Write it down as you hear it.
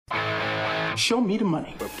Show me the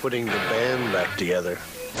money. We're putting the band back together.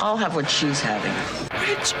 I'll have what she's having.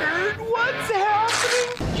 Richard, what's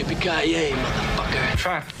happening? Yippee-ki-yay, motherfucker.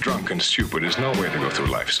 Fat, drunk, and stupid is no way to go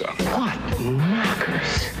through life, son. What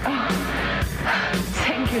knockers. Oh,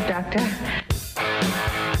 thank you, Doctor.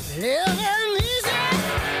 Living easy,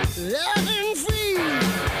 living free.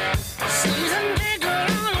 Season ticket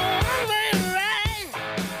on a one-way ride.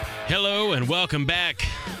 Hello and welcome back.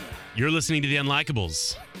 You're listening to the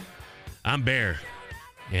Unlikables. I'm Bear.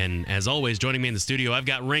 And as always, joining me in the studio, I've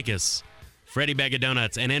got Rinkus, Freddie Bag of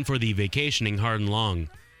Donuts, and in for the vacationing hard and long,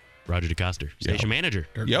 Roger DeCoster, station manager.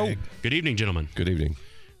 Yo. Good evening, gentlemen. Good evening.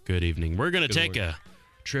 Good evening. We're going to take a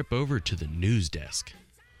trip over to the news desk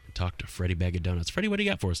and talk to Freddie Bag of Donuts. Freddie, what do you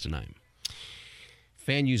got for us tonight?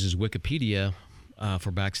 Fan uses Wikipedia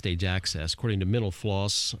for backstage access. According to Mental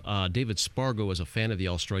Floss, David Spargo is a fan of the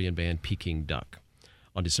Australian band Peking Duck.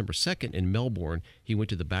 On December 2nd in Melbourne, he went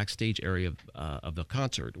to the backstage area of the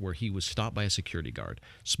concert where he was stopped by a security guard.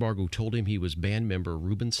 Spargo told him he was band member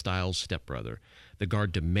Ruben Stiles' stepbrother. The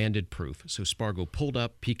guard demanded proof, so Spargo pulled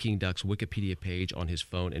up Peking Duck's Wikipedia page on his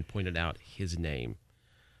phone and pointed out his name,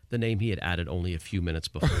 the name he had added only a few minutes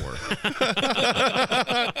before.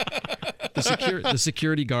 The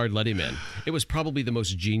security guard let him in. It was probably the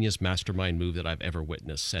most genius mastermind move that I've ever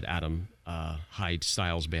witnessed, said Adam Hyde,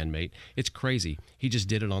 Styles' bandmate. It's crazy. He just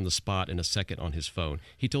did it on the spot in a second on his phone.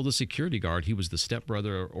 He told the security guard he was the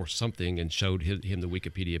stepbrother or something and showed him the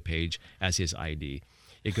Wikipedia page as his ID.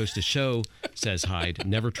 It goes to show, says Hyde,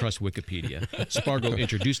 never trust Wikipedia. Spargo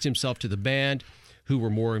introduced himself to the band, who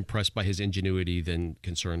were more impressed by his ingenuity than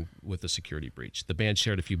concerned with the security breach. The band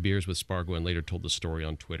shared a few beers with Spargo and later told the story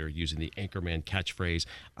on Twitter using the Anchorman catchphrase,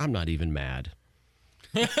 "I'm not even mad."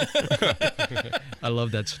 I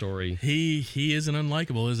love that story. He is an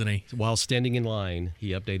unlikable, isn't he? While standing in line,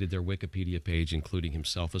 he updated their Wikipedia page, including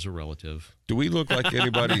himself as a relative. Do we look like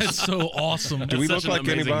anybody? That's so awesome. Do we look like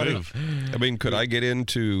anybody? Move. I mean, could I get in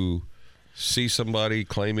to see somebody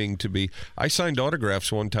claiming to be? I signed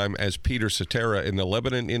autographs one time as Peter Cetera in the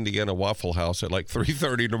Lebanon, Indiana Waffle House at like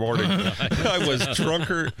 3:30 in the morning. I was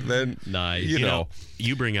drunker than, Nice. you know.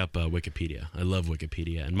 You bring up Wikipedia. I love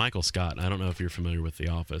Wikipedia. And Michael Scott, I don't know if you're familiar with The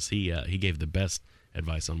Office, he gave the best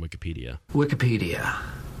advice on Wikipedia. Wikipedia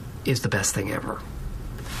is the best thing ever.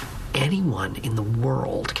 Anyone in the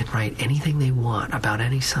world can write anything they want about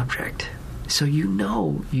any subject. So you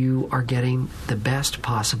know you are getting the best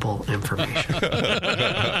possible information.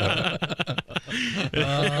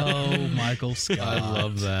 Oh, Michael Scott. I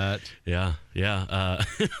love that. Yeah.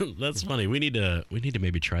 That's funny. We need to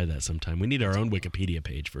maybe try that sometime. We need our own Wikipedia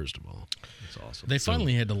page, first of all. That's awesome. They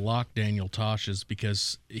finally had to lock Daniel Tosh's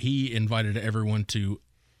because he invited everyone to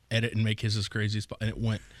edit and make his as crazy as possible.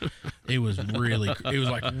 And it was really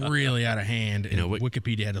out of hand. And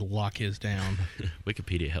Wikipedia had to lock his down.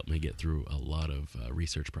 Wikipedia helped me get through a lot of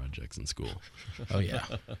research projects in school. Oh yeah.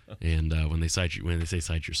 And when they say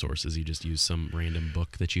cite your sources, you just use some random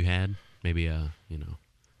book that you had, maybe a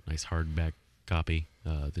nice hardback copy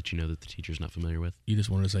that you know that the teacher's not familiar with. You just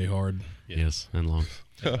wanted to say hard. Yeah. Yes, and long.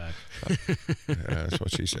 That's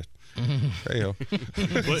what she said. Hey-o.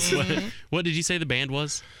 What did you say the band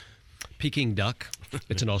was? Peking Duck.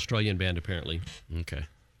 It's an Australian band, apparently. Okay.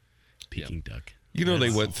 Peking Duck. You know, they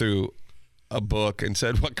went through a book and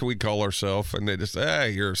said, what can we call ourselves? And they just,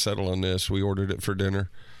 you're settled on this. We ordered it for dinner.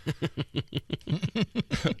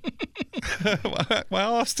 Why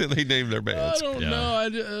else did they name their bands? I don't know.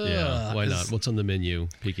 Yeah, why not? What's on the menu?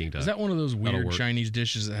 Peking Duck. Is that one of those weird Chinese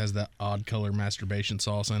dishes that has that odd color masturbation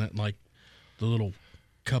sauce in it? Like the little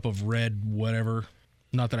cup of red whatever?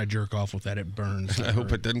 Not that I jerk off with that. It burns. I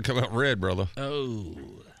hope it doesn't come out red, brother. Oh.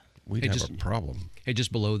 We'd have a problem. Hey,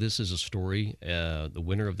 just below this is a story. The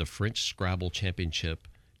winner of the French Scrabble Championship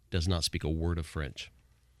does not speak a word of French.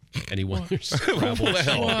 And he won their Scrabble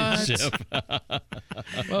Championship.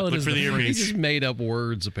 Well, he just made up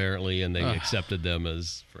words, apparently, and they accepted them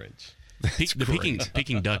as French. The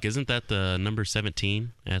Peking Duck, isn't that the number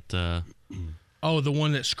 17 at... Oh, the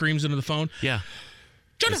one that screams into the phone? Yeah.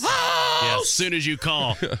 Yeah, as soon as you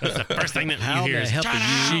call, that's the first thing that you hear is,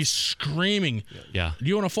 she's screaming. Yeah. Do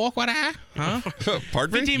you want a fork with that? Huh?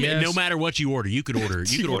 Pardon me? 15 minutes, no matter what you order, you could order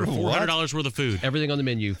 $400 worth of food. Everything on the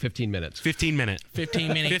menu, 15 minutes. 15 minute.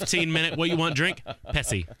 15 minute. 15 minute. What you want, drink?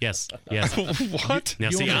 Pepsi. Yes. What?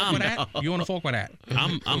 Now, see, you want a fork with that?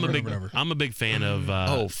 I'm a big fan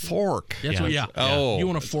of... fork. That's yeah. Oh. You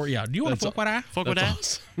want a fork? Yeah. Do you want a fork with that? Fork with that?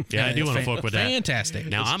 Awesome. Yeah, I do want a fork with that. Fantastic.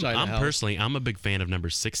 Now, I'm a big fan of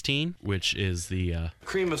number 16, which is the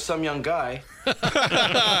Cream of some young guy.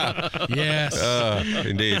 Yes.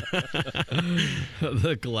 Indeed.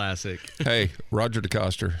 The classic. Hey, Roger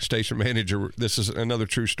DeCoster, station manager. This is another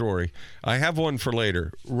true story. I have one for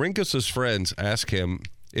later. Rinkus's friends ask him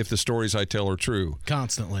if the stories I tell are true.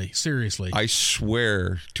 Constantly. Seriously. I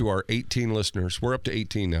swear to our 18 listeners, we're up to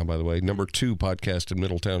 18 now, by the way, number 2 podcast in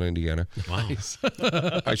Middletown, Indiana. wow.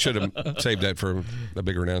 I should have saved that for a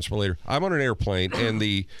bigger announcement later. I'm on an airplane, and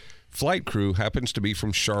the flight crew happens to be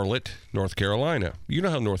from Charlotte, North Carolina. You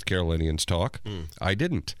know how North Carolinians talk. I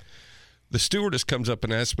didn't. The stewardess comes up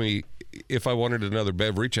and asks me if I wanted another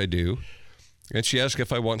beverage. I do. And she asks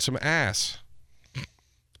if I want some ass.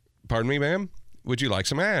 Pardon me, ma'am? Would you like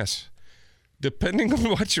some ass? Depending on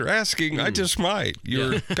what you're asking, I just might.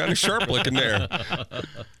 You're kind of sharp looking there.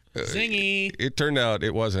 Zingy. It turned out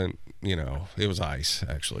it wasn't, it was ice,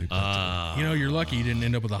 actually. You're lucky you didn't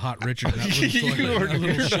end up with a hot Richard. That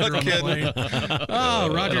little shitter on the plane.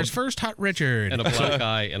 Oh, Roger's first hot Richard. And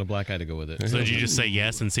a black eye to go with it. So did you just say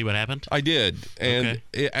yes and see what happened? I did. And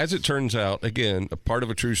as it turns out, again, a part of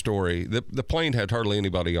a true story, the plane had hardly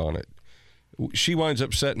anybody on it. She winds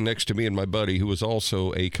up sitting next to me and my buddy, who was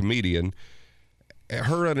also a comedian.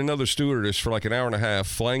 Her and another stewardess for like an hour and a half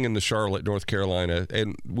flying into Charlotte, North Carolina,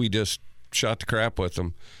 and we just shot the crap with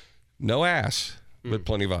them. No ass, but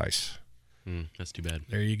plenty of ice. That's too bad.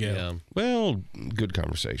 There you go. Yeah. Well, good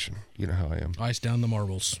conversation. You know how I am. Ice down the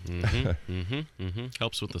marbles.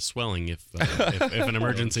 Helps with the swelling if an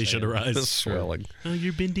emergency should arise. The swelling. Oh,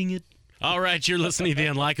 you're bending it. All right, you're listening to The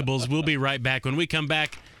Unlikables. We'll be right back. When we come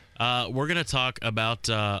back, we're going to talk about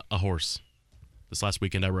a horse. This last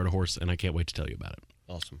weekend, I rode a horse, and I can't wait to tell you about it.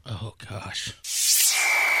 Awesome. Oh, gosh.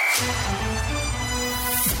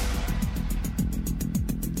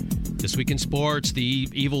 This week in sports, the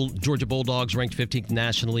evil Georgia Bulldogs, ranked 15th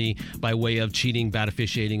nationally by way of cheating, bad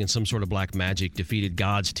officiating, and some sort of black magic, defeated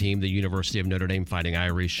God's team, the University of Notre Dame Fighting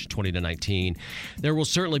Irish, 20-19. There will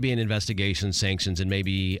certainly be an investigation, sanctions, and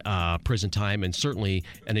maybe prison time, and certainly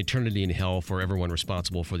an eternity in hell for everyone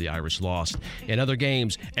responsible for the Irish loss. In other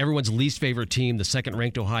games, everyone's least favorite team, the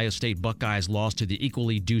second-ranked Ohio State Buckeyes, lost to the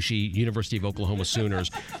equally douchey University of Oklahoma Sooners,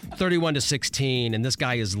 31-16, and this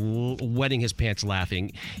guy is wetting his pants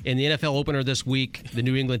laughing. In the NFL opener this week, the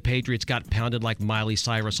New England Patriots got pounded like Miley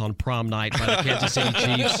Cyrus on prom night by the Kansas City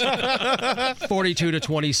Chiefs,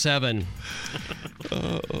 42-27.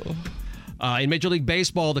 In Major League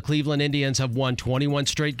Baseball, the Cleveland Indians have won 21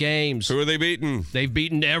 straight games. Who are they beating? They've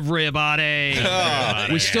beaten everybody.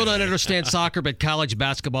 We still don't understand soccer, but college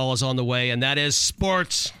basketball is on the way, and that is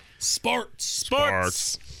sports. Sports.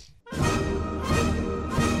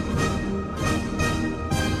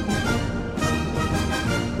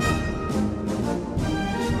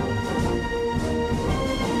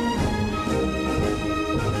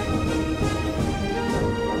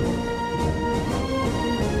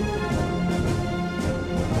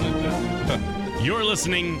 You're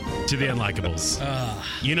listening to The Unlikables.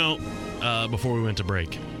 Before we went to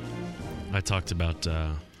break, I talked about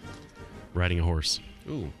riding a horse.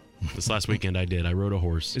 Ooh. This last weekend I did. I rode a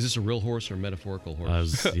horse. Is this a real horse or a metaphorical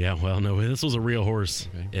horse? No, this was a real horse,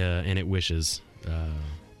 and it wishes.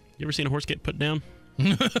 You ever seen a horse get put down?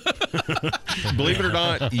 Believe it or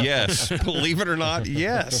not, yes. Believe it or not,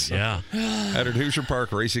 yes. Yeah. At Hoosier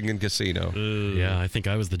Park Racing and Casino. Yeah, I think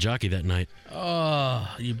I was the jockey that night. Oh,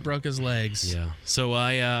 you broke his legs. Yeah. So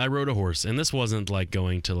I rode a horse, and this wasn't like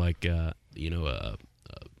going to a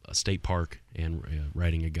state park and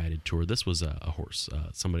riding a guided tour. This was a horse,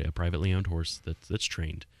 a privately owned horse that's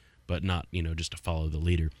trained, but not just to follow the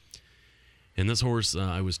leader. And this horse,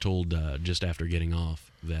 I was told just after getting off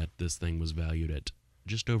that this thing was valued at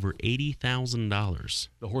just over $80,000.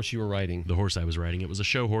 The horse you were riding. The horse I was riding. It was a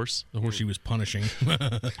show horse. The horse he was punishing.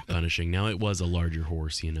 Now, it was a larger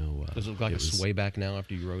horse, Does it look like a sway back now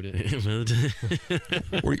after you rode it?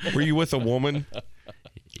 Were you with a woman?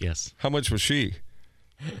 Yes. How much was she?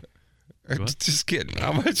 Just kidding.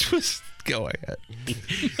 How much was... Go ahead.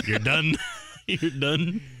 You're done. You're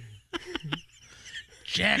done.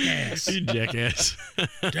 Jackass. Jackass.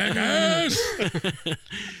 Jackass.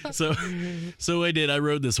 So I did. I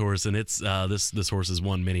rode this horse, and it's this horse has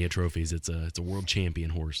won many trophies. It's a world champion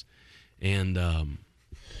horse, and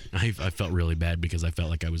I felt really bad because I felt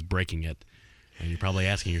like I was breaking it. And you're probably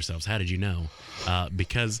asking yourselves, how did you know?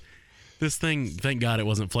 Because This thing, thank God it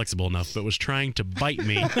wasn't flexible enough, but was trying to bite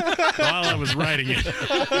me while I was riding it.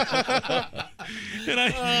 And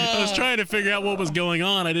I was trying to figure out what was going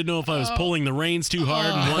on. I didn't know if I was pulling the reins too hard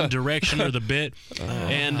in one direction or the bit.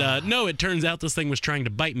 And no, it turns out this thing was trying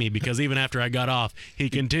to bite me because even after I got off, he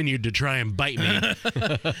continued to try and bite me.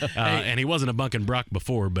 And he wasn't a bunkin' Brock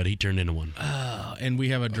before, but he turned into one. And we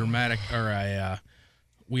have a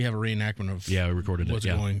we have a reenactment of we recorded what's it.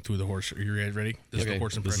 going through the horse. Are you guys ready? This is the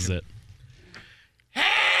horse impression. This is it.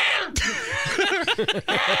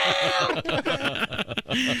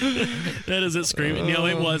 That is it screaming. You know,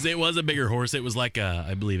 it was a bigger horse. It was like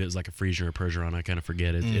I believe it was like a Friesian or Percheron. I kind of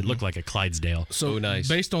forget it. It looked like a Clydesdale. So nice.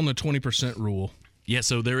 Based on the 20% rule. Yeah,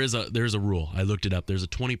 so there's a rule. I looked it up. There's a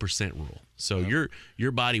 20% rule. So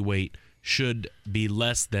your body weight should be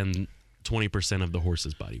less than 20% of the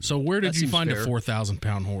horse's body weight. So where did you find a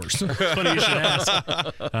 4,000-pound horse? Funny you should ask.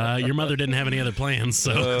 Your mother didn't have any other plans,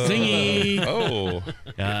 so zingy.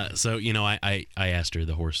 So you know, I asked her.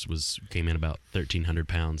 The horse came in about 1,300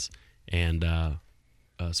 pounds, and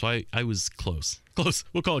so I was close.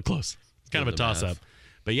 We'll call it close. It's kind of a toss up,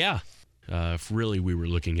 but yeah. If really we were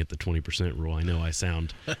looking at the 20% rule, I know I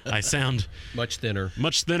sound much thinner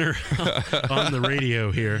on the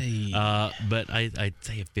radio here. Hey. But I'd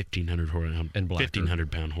say a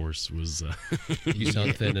 1,500-pound horse was. You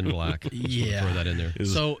sound thin and black. Yeah, throw that in there.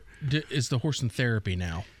 So is the horse in therapy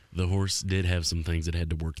now? The horse did have some things it had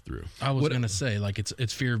to work through. I was going to say, like,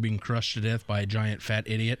 it's fear of being crushed to death by a giant fat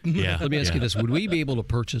idiot. Yeah. Let me ask you this. Would we be able to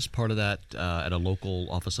purchase part of that at a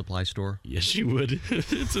local office supply store? Yes, you would.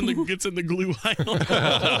 It's in the glue aisle.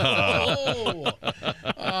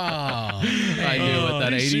 I knew it.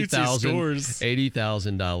 That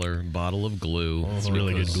 $80,000 bottle of glue. It's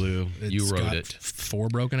really good glue. You wrote it. 4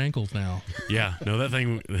 broken ankles now. Yeah. No, that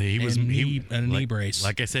thing, he was... a knee brace.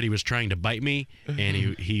 Like I said, he was trying to bite me, and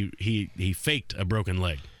he faked a broken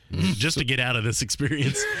leg. Just to get out of this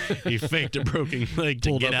experience, he faked a broken leg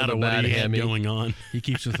to get out of what he had going on. He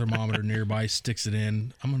keeps a thermometer nearby, sticks it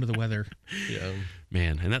in. I'm under the weather. Yeah,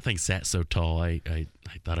 man, and that thing sat so tall. I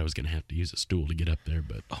thought I was going to have to use a stool to get up there,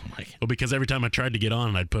 but well, because every time I tried to get on,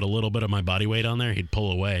 and I'd put a little bit of my body weight on there, he'd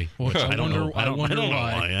pull away. Which I don't know. I don't know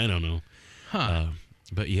why. I don't know. Huh?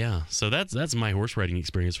 But yeah, so that's my horse riding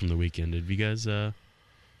experience from the weekend. Have you guys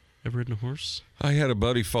ever ridden a horse? I had a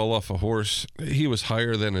buddy fall off a horse. He was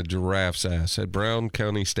higher than a giraffe's ass at Brown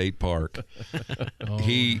County State Park.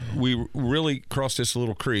 We really crossed this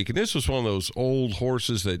little creek, and this was one of those old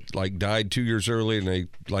horses that like died 2 years early, and they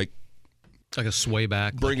like it's like a sway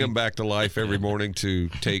back, bring them back to life every morning to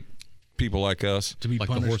take people like us to be like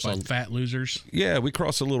punished by fat losers. Yeah, we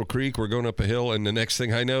crossed a little creek. We're going up a hill, and the next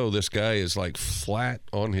thing I know, this guy is like flat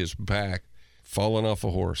on his back, falling off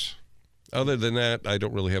a horse. Other than that, I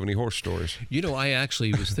don't really have any horse stories. You know, I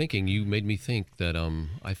actually was thinking, you made me think that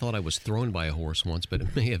I thought I was thrown by a horse once, but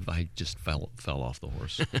it may have I just fell off the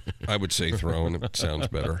horse. I would say thrown. It sounds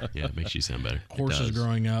better. Yeah, it makes you sound better. Horses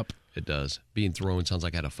growing up. It does. Being thrown sounds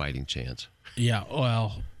like I had a fighting chance. Yeah,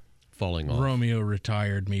 well, falling off. Romeo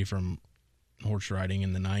retired me from horse riding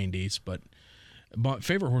in the 90s, but my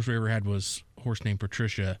favorite horse we ever had was a horse named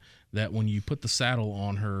Patricia, that when you put the saddle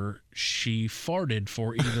on her, she farted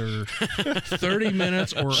for either 30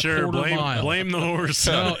 minutes or a quarter mile. Blame the horse.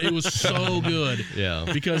 No, it was so good. Yeah.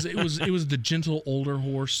 Because it was the gentle older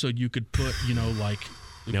horse, so you could put, like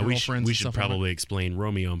girlfriends. We should probably explain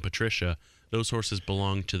Romeo and Patricia. Those horses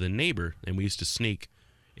belonged to the neighbor, and we used to sneak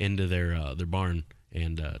into their barn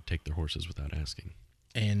and take their horses without asking.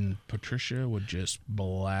 And Patricia would just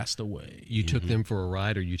blast away. You took them for a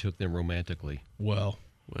ride, or you took them romantically? Well,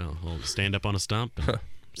 I'll stand up on a stump and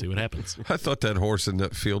see what happens. I thought that horse in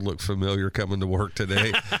that field looked familiar coming to work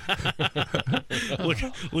today. look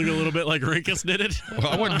a little bit like Rinkus did it. Well,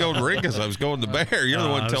 I wasn't going to Rinkus. I was going to Bear. You're the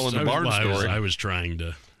one telling the barn story. I was trying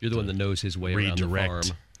to. You're the one that knows his way around the farm.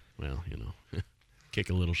 Well, kick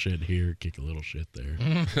a little shit here, kick a little shit there.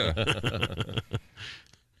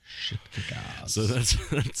 So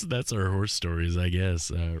that's our horse stories, I guess.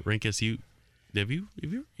 Rinkus, you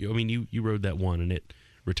rode that one and it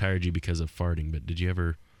retired you because of farting, but did you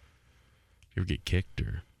ever get kicked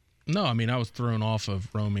or? No, I was thrown off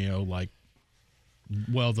of Romeo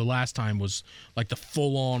the last time was like the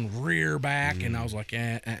full-on rear back, and I was like,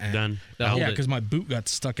 Done. Yeah, because my boot got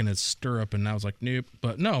stuck in its stirrup, and I was like, nope.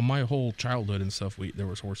 But no, my whole childhood and stuff, there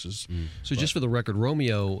was horses. So just for the record,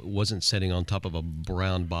 Romeo wasn't sitting on top of a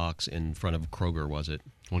brown box in front of Kroger, was it?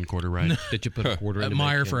 1 quarter ride. Did you put a quarter in? At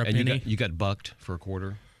Meijer for a penny. You got bucked for a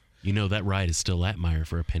quarter? That ride is still at Meijer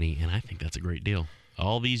for a penny, and I think that's a great deal.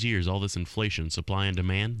 All these years, all this inflation, supply and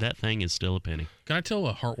demand, that thing is still a penny. Can I tell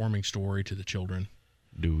a heartwarming story to the children?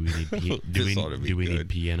 Do we need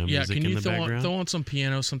piano music can in you the background? throw on some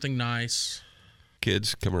piano, something nice?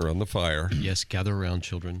 Kids, come around the fire. Yes, gather around,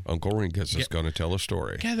 children. Uncle Rinkus is going to tell a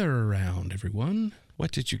story. Gather around, everyone.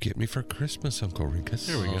 What did you get me for Christmas, Uncle Rinkus?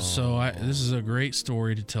 There we go. So this is a great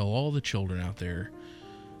story to tell all the children out there.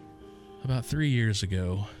 About 3 years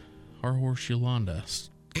ago, our horse Yolanda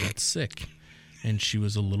got sick, and she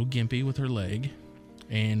was a little gimpy with her leg,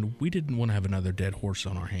 and we didn't want to have another dead horse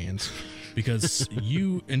on our hands because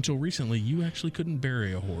until recently, you actually couldn't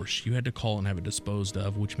bury a horse. You had to call and have it disposed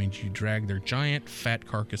of, which means you drag their giant fat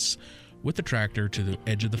carcass with the tractor to the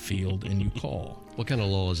edge of the field and you call. What kind of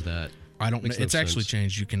law is that? I don't know. Makes no It's actually sense.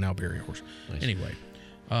 changed. You can now bury a horse. Nice. Anyway,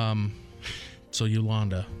 so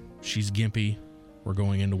Yolanda, she's gimpy. We're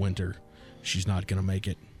going into winter. She's not going to make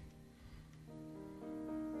it.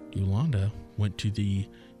 Yolanda went to the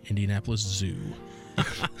Indianapolis Zoo.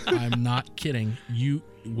 I'm not kidding.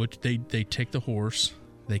 They take the horse,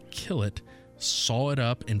 they kill it, saw it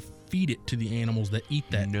up, and feed it to the animals that eat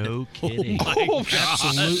that. No kidding.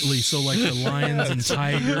 Absolutely. So like the lions and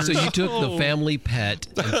tigers. So you took the family pet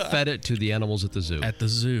and fed it to the animals at the zoo. At the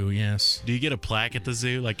zoo, yes. Do you get a plaque at the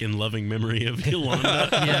zoo, like in loving memory of Yolanda?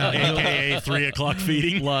 Yeah. AKA 3 o'clock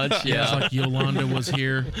feeding? Lunch, Yeah, it's like Yolanda was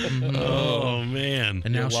here. Mhm. Oh, man.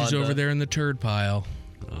 And now she's Yolanda. over there in the turd pile.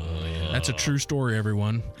 That's a true story,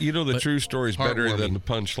 everyone. You know, the true story's better than heartwarming. the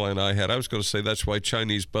punchline I had. I was going to say that's why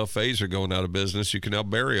Chinese buffets are going out of business. You can now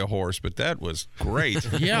bury a horse, but that was great.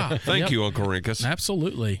 Yeah. Thank Yep. you, Uncle Rinkus.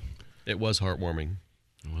 Absolutely. It was heartwarming.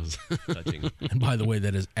 It was. Touching. And by the way,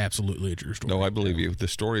 that is absolutely a true story. No, I believe you. The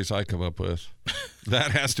stories I come up with,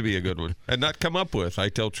 that has to be a good one. And not come up with. I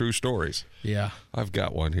tell true stories. Yeah. I've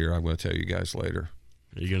got one here. I'm going to tell you guys later.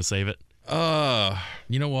 Are you going to save it?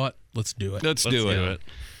 You know what? Let's do it. Let's do it.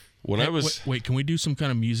 When I was Wait, can we do some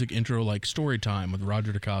kind of music intro like story time with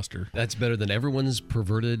Roger DeCoster? That's better than everyone's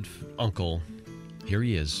perverted uncle. Here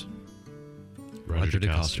he is. Roger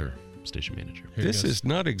DeCoster. Station manager. Here This goes. is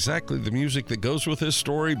not exactly the music that goes with this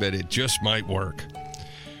story, but it just might work.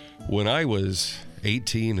 When I was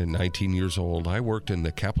 18 and 19 years old, I worked in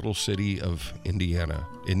the capital city of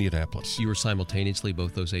Indianapolis. You were simultaneously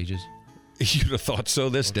both those ages? You'd have thought so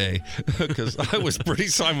this day, because I was pretty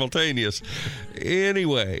simultaneous.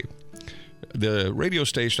 Anyway, the radio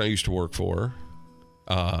station I used to work for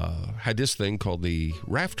had this thing called the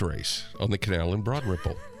raft race on the canal in Broad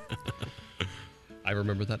Ripple. I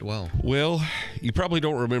remember that well. Well, you probably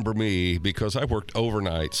don't remember me because I worked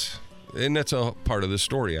overnights, and that's a part of this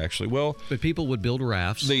story, actually. Well, But people would build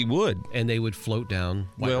rafts. they would. And they would float down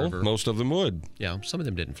White Well, River. most of them would. Yeah, some of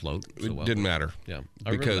them didn't float. So It well. didn't matter. Yeah,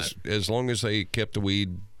 I remember because as long as they kept the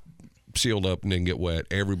weed sealed up and didn't get wet,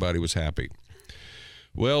 everybody was happy.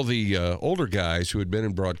 Well, the older guys who had been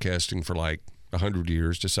in broadcasting for like 100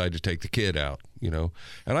 years decided to take the kid out, And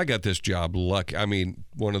I got this job lucky. I mean,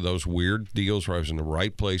 one of those weird deals where I was in the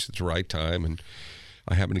right place at the right time, and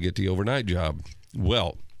I happened to get the overnight job.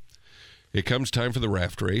 Well, it comes time for the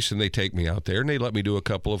raft race, and they take me out there, and they let me do a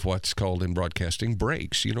couple of what's called in broadcasting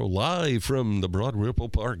breaks. Live from the Broad Ripple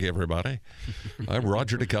Park, everybody. I'm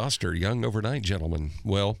Roger DeCoster, young overnight gentleman.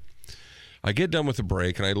 Well, I get done with the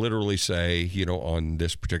break, and I literally say, on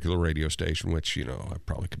this particular radio station, which, I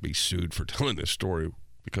probably could be sued for telling this story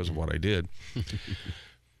because of what I did.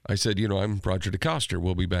 I said, I'm Roger DeCoster.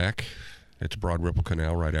 We'll be back at the Broad Ripple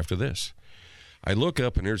Canal right after this. I look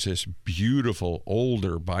up, and there's this beautiful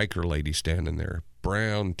older biker lady standing there.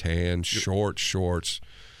 Brown, tan, short shorts.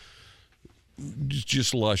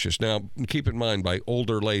 Just luscious. Now, keep in mind, by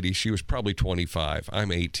older lady, she was probably 25.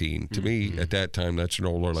 I'm 18. To me, at that time, that's an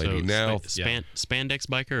older lady. So Now, spandex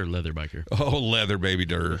biker or leather biker? oh, leather, baby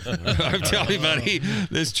dirt. I'm telling you, buddy,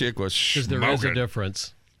 this chick was Because there is a smoking.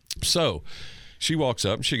 difference. So she walks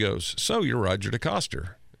up and she goes, "So you're Roger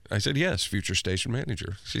DeCoster?" I said, "Yes, future station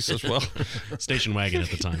manager." She says, "Well, Station wagon at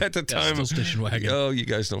the time. at the time, still station wagon. Oh, you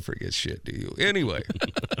guys don't forget shit, do you?" Anyway,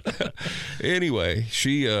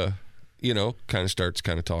 she, kind of starts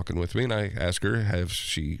talking with me, and I ask her, "Has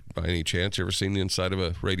she, by any chance, ever seen the inside of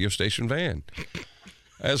a radio station van?"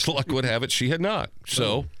 As luck would have it, she had not.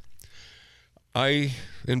 So I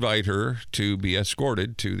invite her to be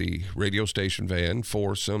escorted to the radio station van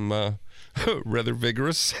for some rather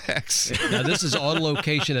vigorous sex. Now, this is on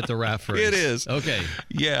location at the raft race. It is. Okay.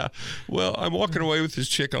 Yeah. Well, I'm walking away with this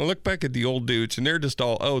chick, and I look back at the old dudes, and they're just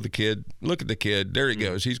all, "Oh, the kid. Look at the kid. There he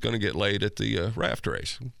goes. He's going to get laid at the raft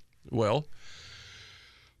race." Well,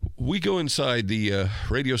 we go inside the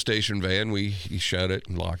radio station van. We shut it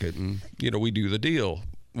and lock it, and, we do the deal.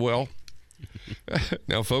 Well,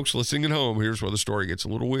 now, folks listening at home, here's where the story gets a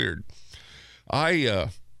little weird. I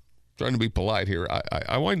trying to be polite here.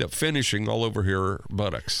 I wind up finishing all over her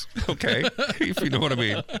buttocks. Okay, if you know what I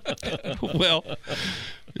mean. Well,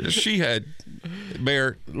 she had,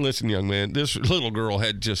 Bear, listen, young man, this little girl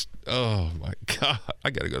had just, oh my God, I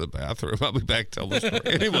got to go to the bathroom. I'll be back to tell this story.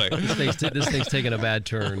 Anyway. This thing's taking a bad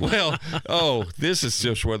turn. Well, this is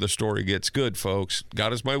just where the story gets good, folks.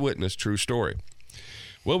 God is my witness, true story.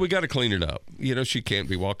 Well, we got to clean it up. You know, she can't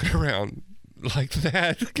be walking around like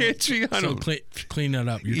that, can't she? Clean that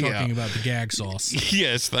up. You're talking about the gag sauce.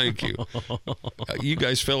 Yes, thank you. You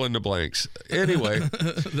guys fill in the blanks. Anyway.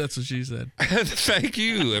 That's what she said. Thank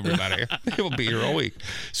you, everybody. We'll be here all week.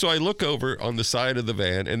 So I look over on the side of the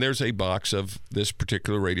van, and there's a box of this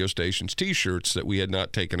particular radio station's T-shirts that we had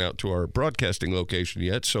not taken out to our broadcasting location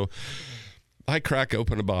yet. So I crack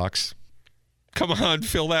open a box. Come on,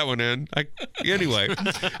 fill that one in. Anyway,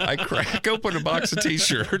 I crack open a box of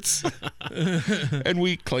T-shirts, and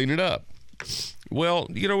we clean it up. Well,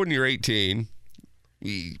 you know, when you're 18,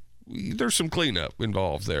 there's some cleanup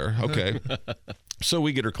involved there. Okay. So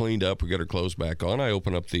we get her cleaned up. We get her clothes back on. I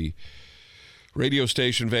open up the radio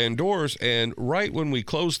station van doors, and right when we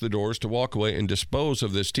close the doors to walk away and dispose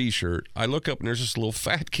of this T-shirt, I look up, and there's this little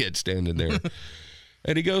fat kid standing there.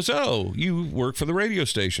 And he goes, "Oh, you work for the radio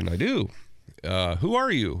station." I do. Who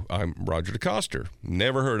are you? I'm Roger DeCoster.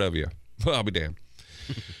 Never heard of you. Well, I'll be damned.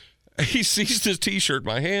 He sees this T-shirt in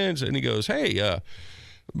my hands, and he goes, "Hey,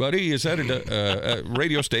 buddy, is that a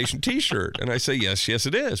radio station T-shirt?" And I say, yes,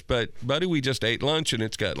 it is. But, buddy, we just ate lunch, and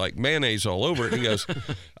it's got, like, mayonnaise all over it. And he goes,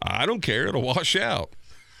 "I don't care. It'll wash out."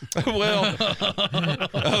 Well,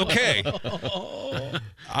 okay.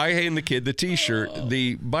 I hand the kid the T-shirt.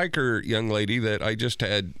 The biker young lady that I just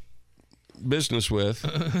had business with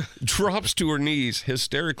drops to her knees,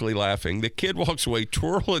 hysterically laughing. The kid walks away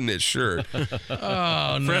twirling his shirt.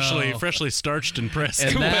 Oh, no. Freshly starched and pressed.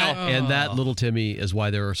 And that, little Timmy, is why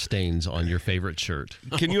there are stains on your favorite shirt.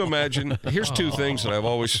 Can you imagine? Here's two things that I've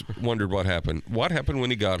always wondered what happened. What happened when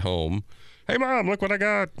he got home? "Hey, Mom, look what I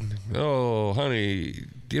got." "Oh, honey,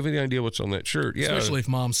 do you have any idea what's on that shirt?" "Yeah." Especially if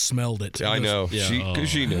Mom smelled it. I know. Because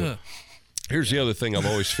she knew. Here's the other thing I've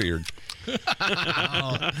always feared.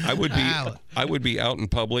 I would be out in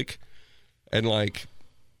public, and like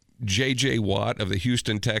J.J. Watt of the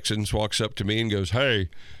Houston Texans walks up to me and goes, "Hey,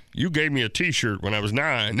 you gave me a T-shirt when I was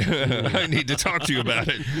 9. I need to talk to you about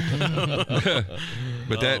it."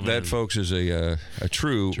 But that, folks, is a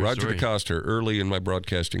true Roger story. DeCoster early in my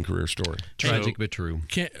broadcasting career story. Tragic but true.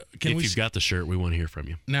 If you've got the shirt, we want to hear from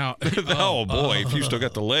you. Now, oh boy, if you still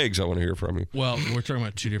got the legs, I want to hear from you. Well, we're talking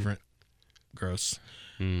about two different gross.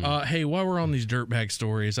 Hey, while we're on these dirtbag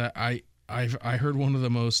stories, I heard one of the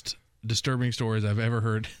most disturbing stories I've ever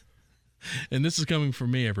heard, and this is coming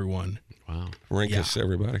from me, everyone. Wow, Rinkus,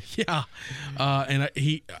 everybody. Yeah, and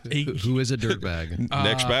he who is a dirtbag?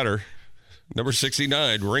 Next batter, number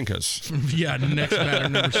 69, Rinkus. Yeah, next batter,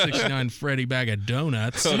 number 69, Freddie Bag of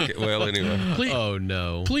Donuts. Okay, well, anyway. Oh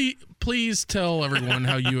no! Please tell everyone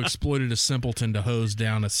how you exploited a simpleton to hose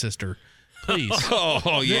down a sister. Please.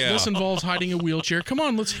 Oh, yeah. This involves hiding a wheelchair. Come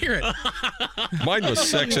on, let's hear it. Mine was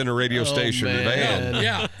sex in a radio station van.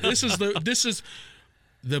 Yeah, this is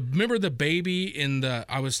remember the baby in the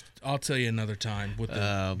I'll tell you another time with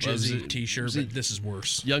the Jizzy T-shirt, but this is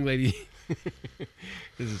worse. Young lady.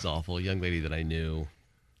 This is awful. A young lady that I knew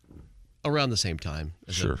around the same time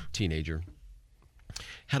as a teenager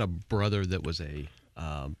had a brother that was a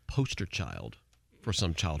poster child for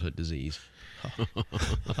some childhood disease.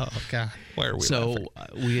 Oh God! Why are we laughing?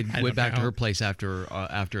 We went back know. to her place after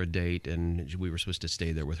a date, and we were supposed to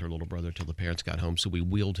stay there with her little brother until the parents got home. So I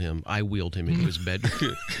wheeled him into his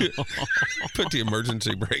bedroom. Put the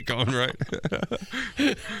emergency brake on, right?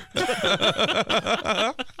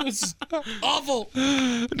 It's awful.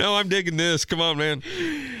 No, I'm digging this. Come on, man.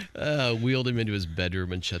 Wheeled him into his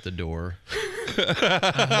bedroom and shut the door.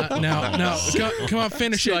 Now, come on,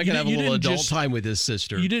 finish so it. I can have a little adult time with his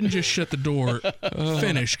sister. You didn't just shut the door.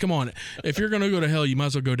 Finish. Come on. If you're going to go to hell, you might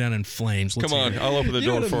as well go down in flames. Come on, I'll open the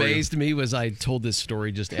door what for you. What amazed me was I told this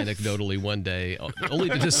story just anecdotally one day, only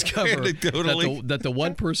to discover that the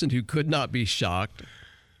one person who could not be shocked,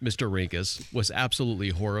 Mr. Rinkus, was absolutely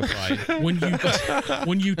horrified. When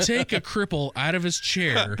you take a cripple out of his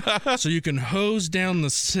chair so you can hose down the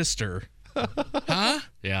sister. Huh?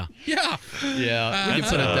 Yeah. Yeah. Yeah. We can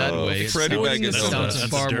put it that way. Freddie Bag sounds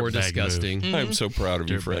far more disgusting. I'm so proud of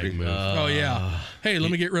you, Freddie. Oh, yeah. Hey, let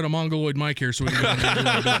me get rid of Mongoloid Mike here so we can go into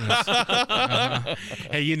our business.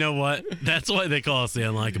 Hey, you know what? That's why they call us the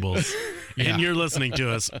Unlikables. Yeah. And you're listening to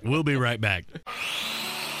us. We'll be right back.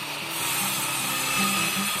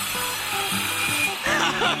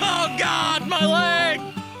 Oh, God, my leg!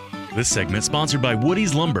 This segment is sponsored by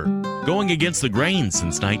Woody's Lumber. Going against the grain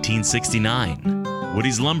since 1969.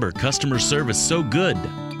 Woody's Lumber, customer service so good,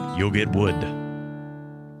 you'll get wood.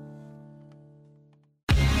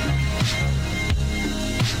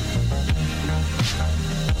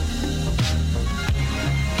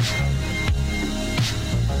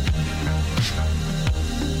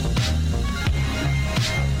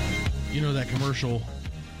 You know that commercial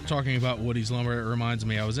talking about Woody's Lumber, it reminds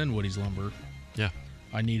me I was in Woody's Lumber. Yeah.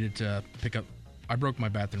 I needed to pick up, I broke my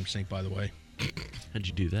bathroom sink, by the way. How'd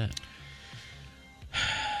you do that?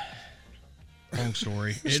 Long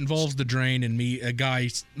story. It involves the drain and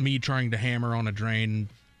me trying to hammer on a drain.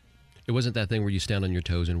 It wasn't that thing where you stand on your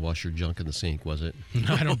toes and wash your junk in the sink, was it?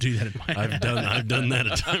 No, I don't do that at my I've done that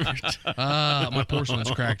a time or two. My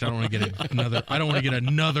porcelain's cracked. I don't want to get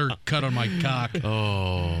another cut on my cock.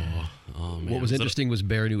 Oh man. What was interesting was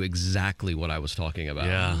Bear knew exactly what I was talking about.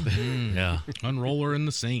 Yeah. Yeah. Unroller in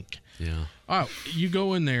the sink. Yeah. Oh, you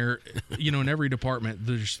go in there, in every department,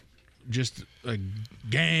 there's just a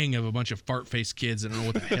gang of a bunch of fart-faced kids that don't know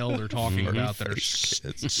what the hell they're talking about that are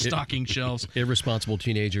stocking shelves. Irresponsible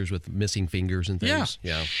teenagers with missing fingers and things.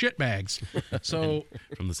 Yeah. Shitbags. So,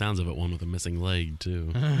 from the sounds of it, one with a missing leg,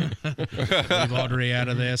 too. leave Audrey out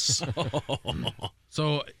of this.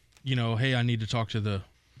 So, hey, I need to talk to the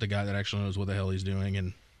guy that actually knows what the hell he's doing.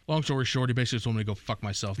 And long story short, he basically told me to go fuck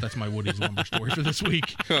myself. That's my Woody's Lumber story for this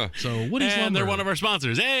week. So Woody's Lumber. And they're one of our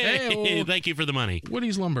sponsors. Hey, thank you for the money.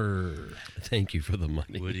 Woody's Lumber. Thank you for the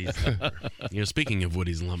money. Woody's Lumber. Speaking of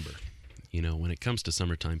Woody's Lumber, when it comes to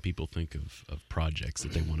summertime, people think of projects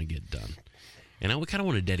that they want to get done. And I kind of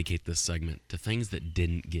want to dedicate this segment to things that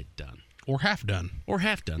didn't get done. Or half done.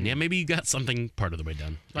 Yeah, maybe you got something part of the way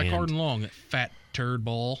done. Like Hardin Long, that fat turd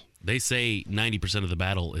ball. They say 90% of the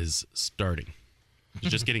battle is starting.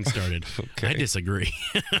 It's just getting started. Okay. I disagree.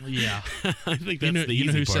 Yeah. I think that's the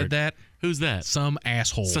easy who part. said that? Who's that? Some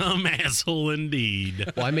asshole. Some asshole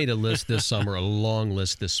indeed. Well, I made a list this summer, a long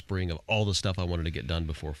list this spring of all the stuff I wanted to get done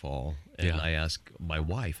before fall. And I asked my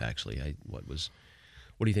wife, actually, what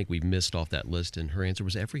do you think we missed off that list? And her answer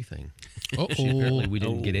was everything. Apparently we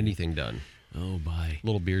didn't get anything done. Oh, bye. A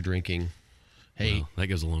little beer drinking. Hey. Well, that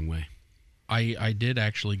goes a long way. I did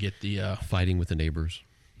actually get the... Fighting with the neighbors.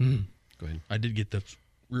 Mm-hmm. Go ahead. I did get the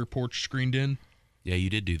rear porch screened in. Yeah, you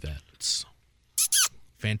did do that. It's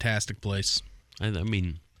fantastic place. I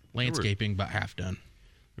mean... Landscaping, about half done.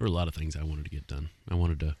 There were a lot of things I wanted to get done. I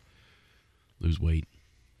wanted to lose weight.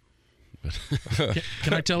 But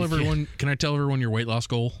can I tell everyone? Can I tell everyone your weight loss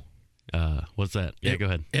goal? What's that? Yeah, go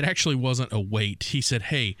ahead. It actually wasn't a weight. He said,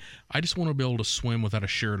 "Hey, I just want to be able to swim without a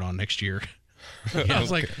shirt on next year." I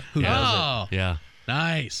was like, "Oh, yeah,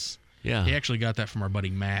 nice." Yeah, he actually got that from our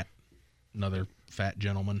buddy Matt, another fat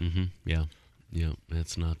gentleman. Mm-hmm. Yeah.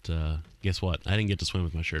 That's not. Guess what? I didn't get to swim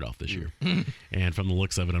with my shirt off this year, and from the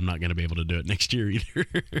looks of it, I'm not going to be able to do it next year either.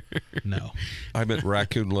 No. I'm at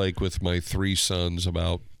Raccoon Lake with my 3 sons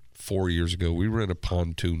about 4 years ago. We were in a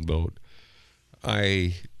pontoon boat.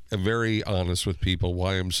 I am very honest with people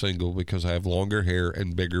why I'm single, because I have longer hair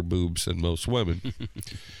and bigger boobs than most women.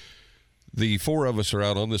 The 4 of us are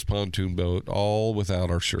out on this pontoon boat, all without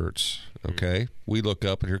our shirts, okay? We look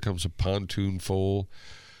up, and here comes a pontoon full,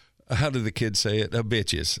 how do the kids say it?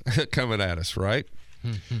 Bitches coming at us, right?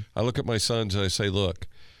 I look at my sons, and I say, look,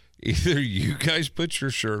 either you guys put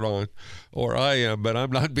your shirt on or I am, but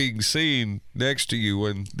I'm not being seen next to you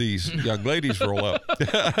when these young ladies roll up.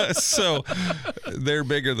 So they're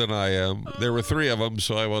bigger than I am. There were 3 of them,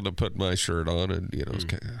 so I wanted to put my shirt on, and, it's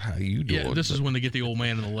kind of, how you doing? Yeah, this is when they get the old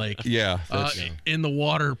man in the lake. Yeah. In the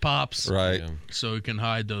water pops. Right. So he can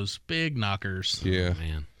hide those big knockers. Yeah. Oh,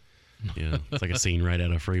 man. Yeah, it's like a scene right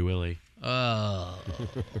out of Free Willy. Oh.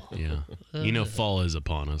 Yeah. Fall is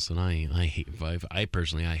upon us, and I hate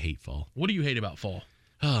fall. What do you hate about fall?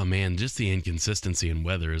 Oh, man, just the inconsistency in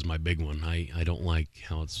weather is my big one. I don't like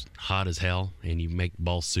how it's hot as hell, and you make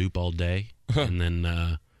ball soup all day, and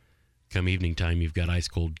then come evening time, you've got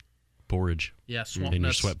ice-cold porridge in your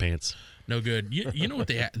sweatpants. No good. You know what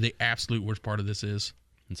the absolute worst part of this is?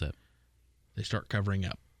 What's that? They start covering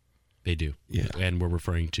up. They do. Yeah. And we're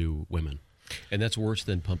referring to women. And that's worse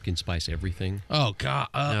than pumpkin spice everything. Oh, God.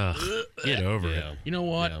 Get over it. You know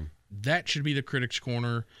what? Yeah. That should be the Critics'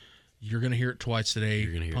 Corner. You're going to hear it twice today.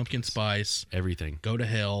 You're going to hear pumpkin spice. Everything. Go to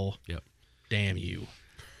hell. Yep. Damn you.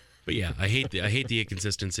 But yeah, I hate the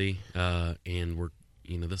inconsistency. And we're,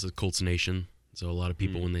 this is Colts Nation. So a lot of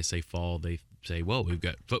people, when they say fall, they say, well, we've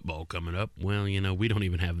got football coming up. Well, we don't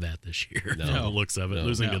even have that this year. No. The looks of it.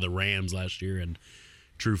 Losing to the Rams last year in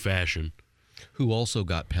true fashion. Who also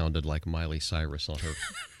got pounded like Miley Cyrus on her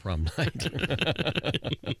prom night.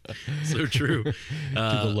 So true. To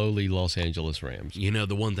the lowly Los Angeles Rams. You know,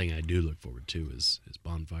 the one thing I do look forward to is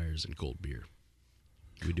bonfires and cold beer.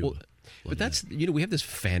 We do. But that's, we have this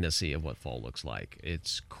fantasy of what fall looks like.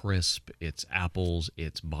 It's crisp, it's apples,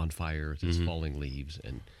 it's bonfires, it's falling leaves,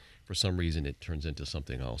 and for some reason it turns into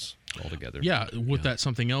something else altogether. Yeah, that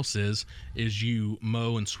something else is you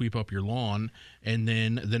mow and sweep up your lawn, and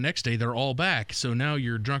then the next day they're all back. So now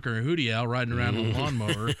you're drunker and hootie owl riding around on a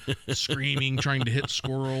lawnmower, screaming, trying to hit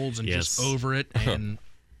squirrels and just over it, and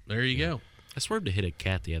there you go. I swerved to hit a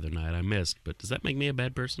cat the other night. I missed, but does that make me a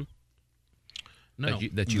bad person? No.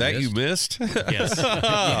 That you missed? Yes.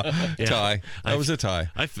 Tie. That was a tie.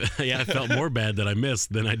 I felt more bad that I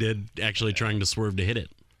missed than I did actually trying to swerve to hit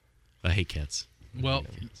it. I hate cats. Well,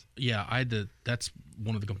 yeah, that's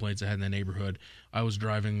one of the complaints I had in the neighborhood. I was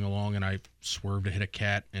driving along and I swerved to hit a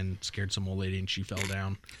cat and scared some old lady and she fell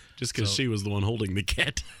down. Just because she was the one holding the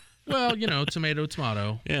cat. Well,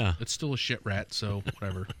 tomato. Yeah. It's still a shit rat, so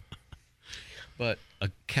whatever. But a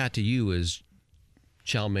cat to you is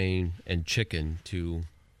chow mein and chicken to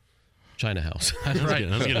China House. That's right.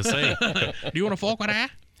 I was going to say. Do you want a fork with that?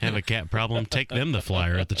 Have a cat problem? Take them the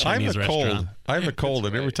flyer at the Chinese restaurant. I have a cold,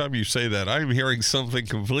 and every time you say that, I'm hearing something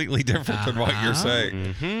completely different than what you're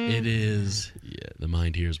saying. It is. Yeah, the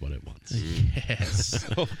mind hears what it wants. Yes.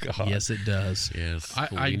 Oh, God. Yes, it does. Yes. I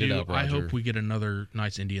Clean it do. up, I Roger. hope we get another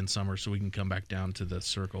nice Indian summer so we can come back down to the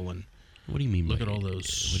circle and What do you mean look by at all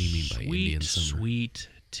those What do you mean by sweet, Indian summer? sweet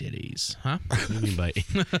titties. Huh? What do you mean by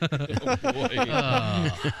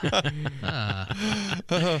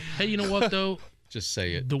Hey, you know what, though? Just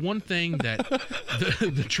say it. The one thing that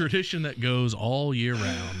the tradition that goes all year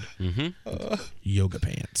round, yoga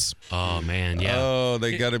pants. Oh, man, yeah. Oh,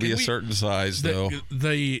 they got to be a certain size, though.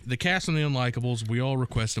 The cast and the Unlikables, we all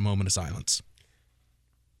request a moment of silence.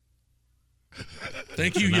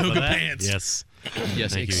 Thank you, Enough of yoga that? pants. Yes,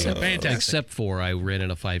 Yes. Thank you, Fantastic. except for I ran in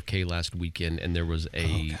a 5K last weekend, and there was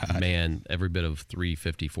a man every bit of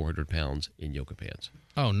 350, 400 pounds in yoga pants.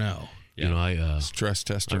 Oh no. You know, I Stress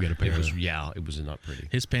tester. got a pair It was, of it was not pretty.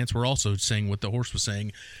 His pants were also saying what the horse was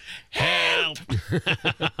saying. help.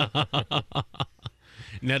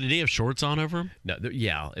 Now, did he have shorts on over him? No,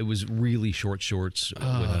 it was really short shorts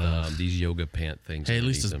with these yoga pant things. Hey, at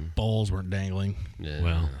least his underneath them. balls weren't dangling. Yeah.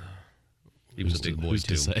 Well, he was a big boy who's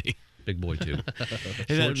too. to say? Big boy too.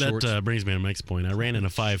 Hey, Short shorts. that brings me to my next point. I ran in a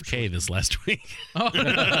 5K this last week.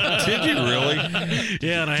 Did you really?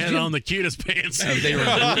 Yeah, and I had on the cutest pants. They were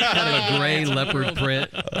kind of a gray leopard print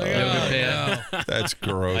yoga pant. That's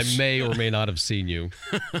gross. I may or may not have seen you.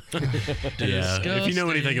 Yeah, if you know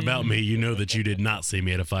anything about me, you know that you did not see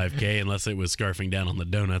me at a 5K unless it was scarfing down on the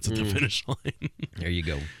donuts at the finish line. There you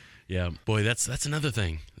go. Yeah, boy, that's another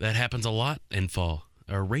thing that happens a lot in fall.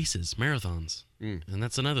 Are races, marathons, and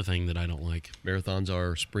that's another thing that I don't like. Marathons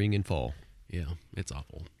are spring and fall. Yeah, it's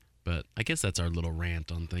awful. But I guess that's our little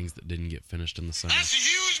rant on things that didn't get finished in the summer. That's a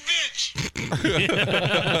huge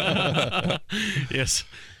bitch. Yes,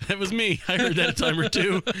 that was me. I heard that a time or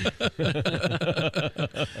two.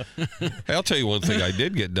 Hey, I'll tell you one thing I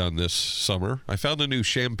did get done this summer. I found a new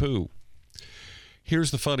shampoo.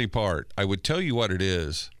 Here's the funny part. I would tell you what it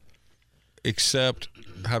is, except,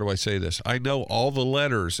 how do I say this? I know all the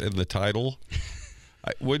letters in the title.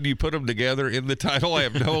 When you put them together in the title, I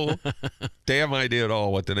have no damn idea at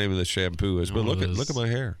all what the name of the shampoo is. But look at my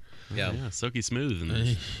hair. Yeah. Silky smooth.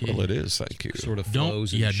 And Well, it is. Thank you. Sort of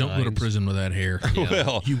flows and Don't go to shines. prison with that hair.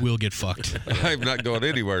 Well, You will get fucked. I'm not going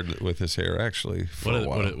anywhere with this hair, actually, for a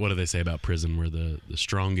while. what do they say about prison where the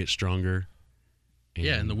strong get stronger?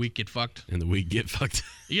 And the weak get fucked. And the weak get fucked.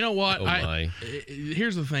 You know what? Oh, my.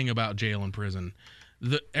 Here's the thing about jail and prison.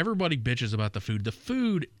 Everybody bitches about the food. The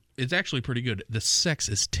food is actually pretty good. The sex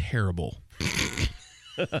is terrible.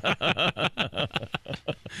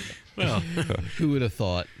 Well, Who would have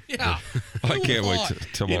thought? Yeah. I can't wait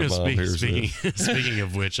till my mom hears this. speaking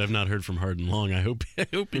of which, I've not heard from Hardin Long. I hope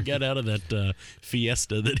he got out of that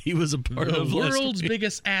fiesta that he was a part The of. last world's week.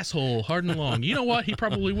 biggest asshole, Hardin Long. You know what? He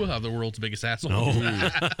probably will have the world's biggest asshole. Oh,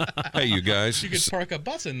 Hey, you guys, You could park a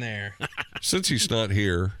bus in there. since he's not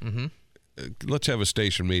here, let's have a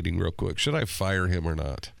station meeting real quick. Should I fire him or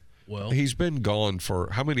not? Well, He's been gone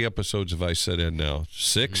for, how many episodes have I set in now?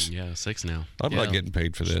 6? yeah, 6 now. I'm not getting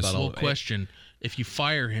paid for this. about all- well, question. If you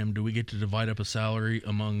fire him, do we get to divide up a salary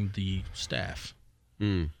among the staff?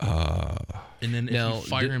 And then if Now, you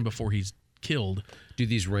fire him before he's killed, Do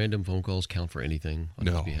these random phone calls count for anything on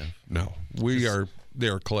his No, behalf? no. They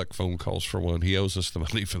are collect phone calls for one. He owes us the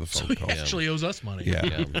money for the phone he call. actually owes us money.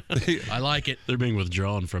 Yeah. I like it. They're being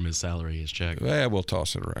withdrawn from his salary, his check. We'll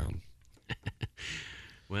toss it around.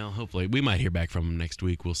 Well, hopefully. We might hear back from him next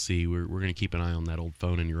week. We'll see. We're going to keep an eye on that old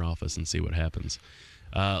phone in your office and see what happens.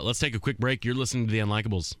 Let's take a quick break. You're listening to The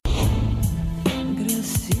Unlikables.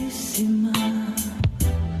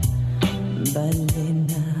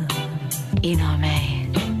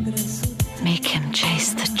 Make him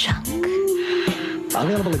chase the junk.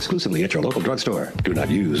 Available exclusively at your local drugstore. Do not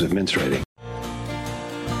use if menstruating.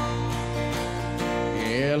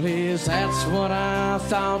 At least that's what I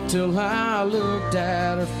thought till I looked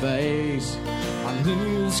at her face. I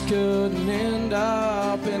knew this couldn't end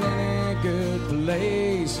up in any good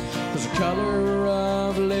place. 'Cause the color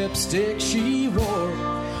of lipstick she wore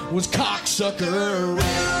was cocksucker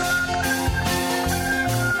red.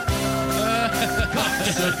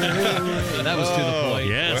 That was to the point.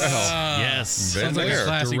 Yes. Well, yes. Sounds like a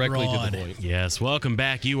classy Directly broad. to the point. Yes. Welcome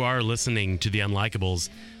back. You are listening to The Unlikables.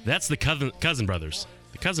 That's the Cousin Brothers.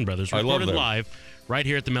 The Cousin Brothers I love recorded them. live right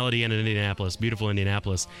here at the Melody Inn in Indianapolis, beautiful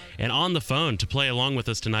Indianapolis. And on the phone to play along with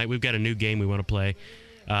us tonight, we've got a new game we want to play.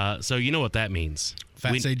 So you know what that means.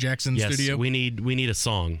 Fat Say Jackson yes, studio. we need a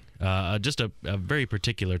song, just a very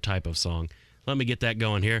particular type of song. Let me get that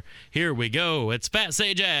going here. Here we go. It's Fat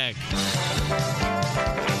Say Jack.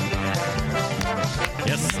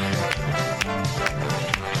 Yes.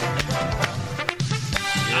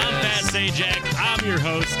 I'm Fat Say Jack. I'm your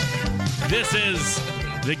host. This is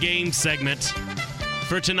the game segment.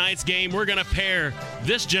 For tonight's game, we're going to pair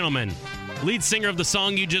this gentleman, lead singer of the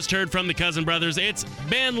song you just heard from the Cousin Brothers. It's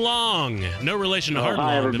Ben Long. No relation to Hard and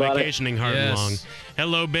hi, Long, the everybody. vacationing Hard and Yes. Long.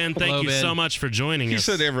 Hello, Ben. Thank Hello, you Ben. so much for joining He us.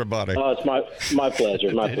 said everybody. Oh, it's my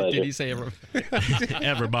pleasure. My pleasure. Did he say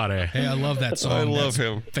Everybody. Hey, I love that song. I love That's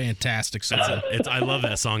him. Fantastic song. I love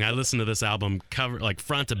that song. I listened to this album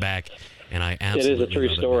front to back, and I It absolutely is a true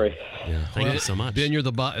love it. story. Yeah, thank you so much. Ben, you're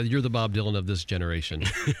the Bob Dylan of this generation.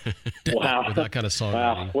 Wow. With that kind of songwriting.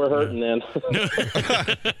 Wow, we're hurting then.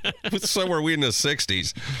 So were we in the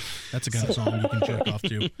 60s. That's a kind of song you can jerk off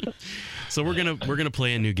to. So we're gonna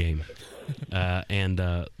play a new game, and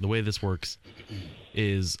the way this works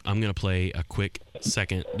is I'm gonna play a quick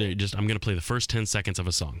second. I'm gonna play the first 10 seconds of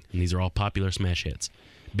a song, and these are all popular smash hits.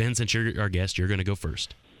 Ben, since you're our guest, you're gonna go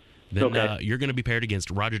first. Then Okay. you're gonna be paired against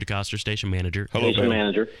Roger DeCoster, station manager, Station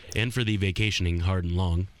manager. and for the vacationing Hard and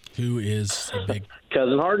Long. Who is a big...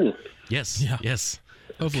 Cousin Harden. Yes. Yeah. Yes.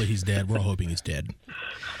 Hopefully he's dead. We're all hoping he's dead.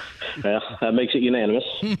 Well, that makes it unanimous.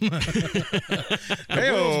 The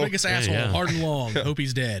world's biggest asshole, yeah. Hard and Long. Hope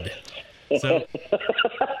he's dead. So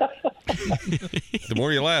The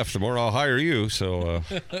more you laugh, the more I'll hire you. So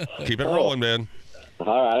keep it rolling, man.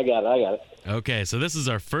 All right, I got it. okay, so this is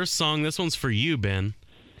our first song. This one's for you, Ben.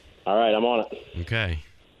 All right, I'm on it. Okay.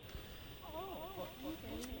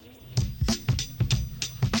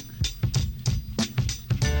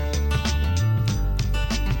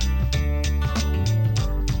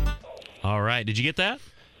 All right. Did you get that?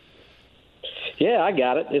 Yeah, I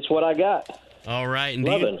got it. It's what I got. All right.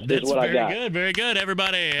 Lovin' is That's what I very got. good. Very good,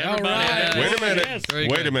 everybody. All Everybody. right. Wait a minute. Yes. Very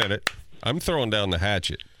Wait good. a minute. I'm throwing down the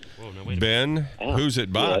hatchet. Whoa, no, wait a minute. Ben, who's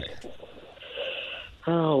it by? Yes.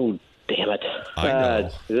 Oh, damn it. I know.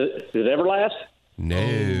 Is it Everlast?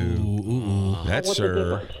 No. That's What's the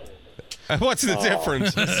sir. difference? What's the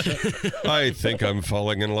difference? I think I'm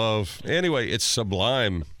falling in love. Anyway, it's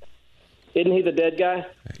Sublime. Isn't he the dead guy?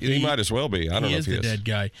 He might as well be. I don't He know is if he the is. dead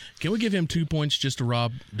guy. Can we give him 2 points just to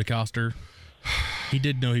rob DeCoster? He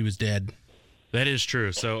did know he was dead. That is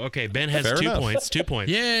true. So, okay, Ben has Fair 2 enough. points. 2 points.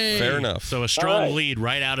 Yay! Fair enough. So a strong right. lead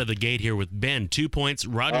right out of the gate here with Ben. 2 points.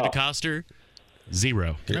 Roger DeCoster,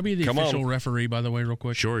 0. Can I be the Come on. official referee, by the way, real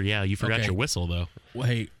quick? Sure, yeah. You forgot Okay. your whistle, though. Well,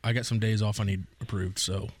 hey, I got some days off I need approved,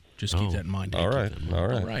 so just keep Oh. that in mind. All right. All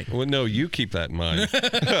right. All right. Well, no, you keep that in mind.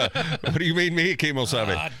 What do you mean me,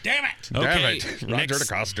 Kimosabe? Damn it! Damn Okay, it. Roger next-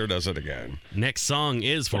 DeCoster does it again. Next song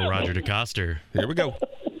is for Roger DeCoster. Here we go.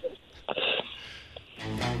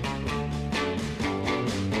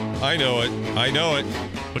 I know it. I know it.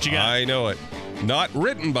 What you got? I know it. Not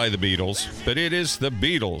written by the Beatles, but it is the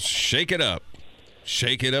Beatles. Shake it up.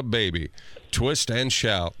 Shake it up, baby. Twist and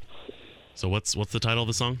shout. So what's the title of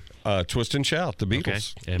the song? Twist and shout, the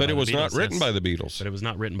Beatles. And But by it the was not Beatles, written yes. by the Beatles. But it was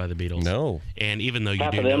not written by the Beatles. No. And even though you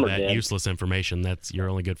Half do of them know are that dead. useless information, you're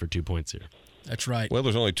only good for 2 points here. That's right. Well,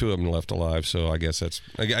 there's only 2 of them left alive, so I guess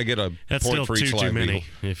I get a That's point still for each too live many,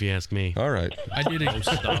 Beatle. if you ask me. All right. I did it.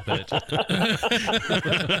 Stop it.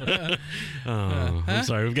 I'm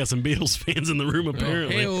sorry. We've got some Beatles fans in the room,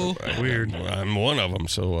 apparently. Hey-o. Weird. I'm one of them,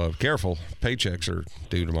 so careful. Paychecks are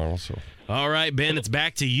due tomorrow, so. All right, Ben, it's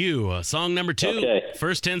back to you. Song number 2. Okay.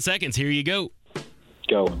 First 10 seconds. Here you go.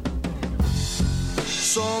 Go.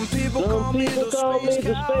 Some people Some call me people the call me space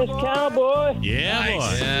the Space Cowboy. Yeah,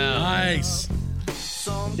 boy. Nice.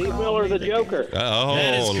 Steve Miller, the Joker. Oh,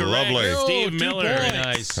 That is correct. lovely. Steve 2 Miller. points. Very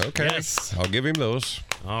nice. Okay, Yes. I'll give him those.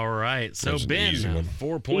 All right. So, That's an Ben, easy one.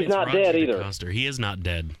 4 points. not Roger dead either. DeCoster. He is not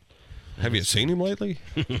dead. Have you seen him lately?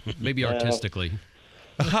 Maybe artistically.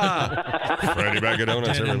 Freddie Bag of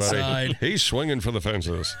Donuts, Dead everybody. inside. He's swinging for the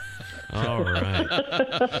fences. All right.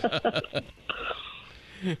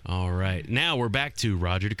 All right. Now we're back to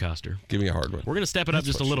Roger DeCoster. Give me a hard one. We're going to step it up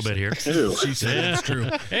just a little bit here. She said it's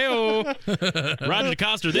true. Hey-o. Roger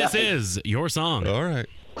DeCoster, this is your song. All right.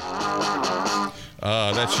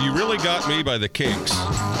 That's You Really Got Me by the Kinks.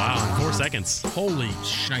 Wow, 4 seconds. Holy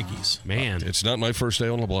shnikes. Man. It's not my first day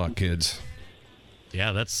on the block, kids.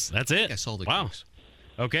 Yeah, that's it. I saw the wow. Kinks.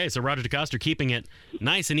 Okay, so Roger DeCoster keeping it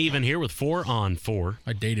nice and even here with 4 on 4.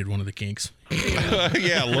 I dated one of the Kinks.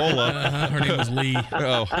 Yeah, Lola. Her name was Lee.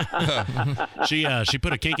 Oh. She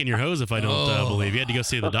put a kink in your hose, if I don't believe. You had to go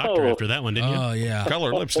see the doctor after that one, didn't you? Oh, yeah.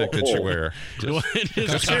 Color lipstick that you wear.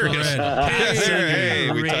 Just serious.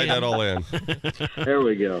 Hey, we tied that all in. There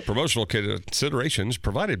we go. Promotional considerations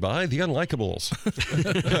provided by the Unlikables.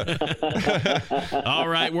 All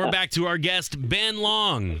right, we're back to our guest, Ben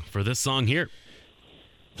Long, for this song here.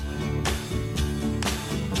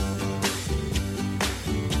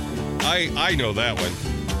 I know that one.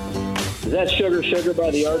 Is that Sugar Sugar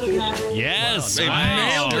by the Archies? Yes.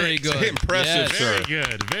 Wow. Very good. Impressive, Yes. sir. Very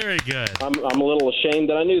good. Very good. I'm a little ashamed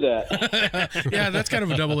that I knew that. Yeah, that's kind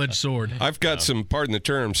of a double-edged sword. I've got some, pardon the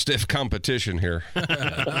term, stiff competition here.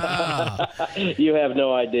 You have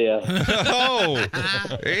no idea. Oh,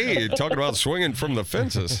 hey, talking about swinging from the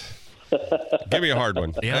fences. Give me a hard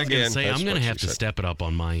one. Yeah, I was going to say, that's I'm going what to have she to said. step it up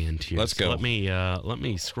on my end here. Let's So go. let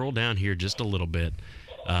me scroll down here just a little bit.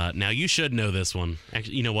 Now you should know this one.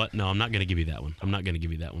 Actually, you know what? No, I'm not going to give you that one. I'm not going to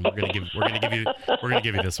give you that one. We're going to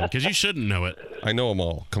give you this one because you shouldn't know it. I know them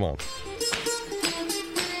all. Come on.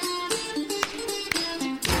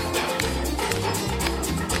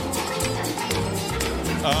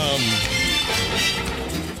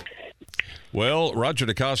 Well, Roger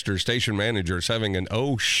DeCoster, station manager, is having an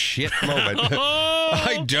oh shit moment.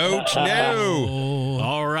 I don't know.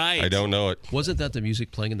 All right. I don't know it. Wasn't that the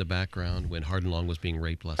music playing in the background when Hard and Long was being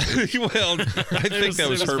raped last week? Well, I think that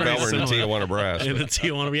was Herb very Alpert and similar. Tijuana Brass. In the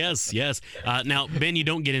Tijuana, yes. Now, Ben, you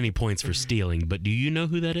don't get any points for stealing, but do you know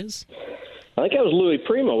who that is? I think that was Louis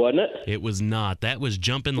Prima, wasn't it? It was not. That was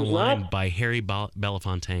Jump in the Was Line not? by Harry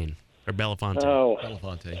Belafontaine. Or Belafonte. Oh,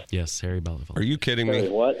 Belafonte. Yes, Harry Belafonte. Are you kidding wait, me?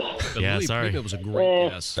 what? But Yeah, Louis sorry. Prima was a great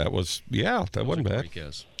guess. That was, yeah, that wasn't was a bad. great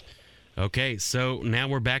guess. Okay, so now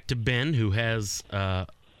we're back to Ben, who has a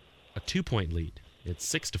 2-point lead.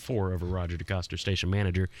 It's 6-4 over Roger DeCoster, station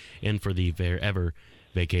manager, and for the ever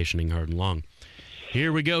vacationing Hard and Long.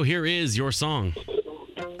 Here we go. Here is your song.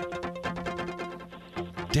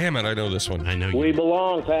 Damn it, I know this one. I know We you.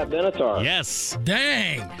 Belong, Pat Benatar. Yes,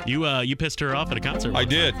 Dang. you pissed her off at a concert. I one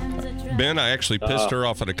did. time. Ben, I actually pissed her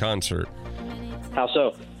off at a concert. How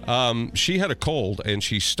so? She had a cold, and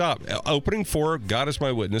she stopped. Opening for God Is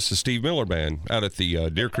My Witness, the Steve Miller Band, out at the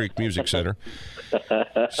Deer Creek Music Center.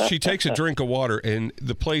 She takes a drink of water, and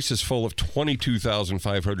the place is full of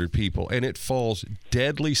 22,500 people, and it falls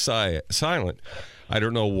deadly silent. I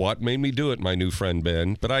don't know what made me do it, my new friend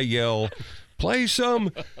Ben, but I yell, "Play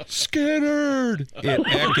some Skinnerd!" It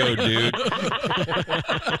echoed, dude.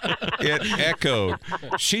 It echoed.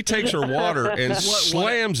 She takes her water and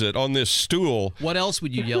slams it on this stool. What else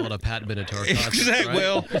would you yell at a Pat Benatar concert? Exactly. Right?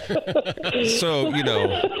 Well, so, you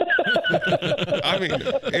know, I mean,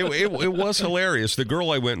 it was hilarious. The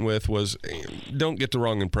girl I went with was, don't get the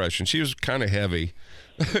wrong impression, she was kind of heavy.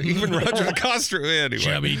 Even Roger DeCoster, anyway.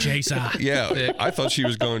 Chubby chaser. Yeah, I thought she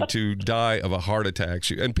was going to die of a heart attack.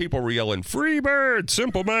 And people were yelling, "Free bird,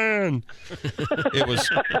 simple man." It was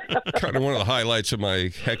kind of one of the highlights of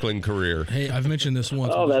my heckling career. Hey, I've mentioned this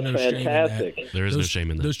once. Oh, but that's there's no shame in that. fantastic. There is no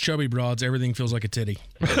shame in that. Those chubby broads, everything feels like a titty.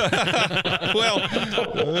 Well,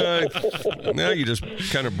 now you just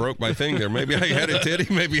kind of broke my thing there. Maybe I had a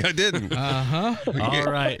titty, maybe I didn't. Uh-huh. All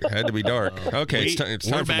right. It had to be dark. Okay, it's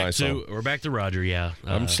time for my song. We're back to Roger, yeah.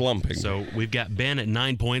 I'm slumping. So we've got Ben at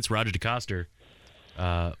 9 points, Roger DeCoster.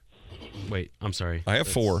 Wait, I'm sorry. I have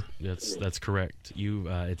 4. That's correct. You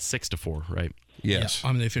it's 6-4, right? Yes. Yeah,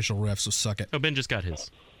 I'm the official ref, so suck it. Oh, Ben just got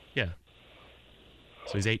his. Yeah.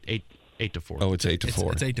 So he's 8-4. Oh, it's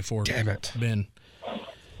 8-4. It's 8-4. Damn it. Ben.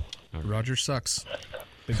 Roger sucks.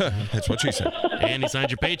 Big time. That's what she said. And he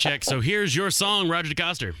signed your paycheck. So here's your song, Roger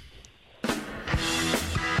DeCoster.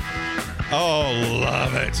 Oh,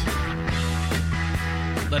 love it.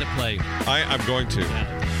 Let it play. I'm going to.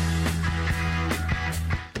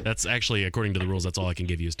 That's actually, according to the rules, that's all I can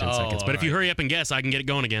give you is 10 seconds. But if you hurry up and guess, I can get it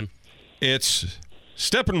going again. It's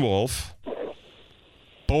Steppenwolf,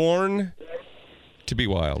 Born to be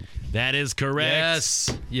Wild. That is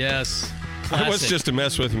correct. Yes. I was just to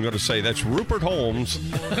mess with him going to say that's Rupert Holmes.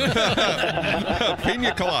 Pina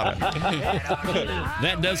Colada.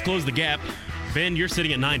 That does close the gap. Ben, you're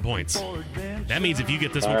sitting at 9 points. That means if you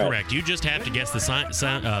get this one correct, you just have to guess the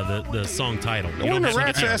song title. No wonder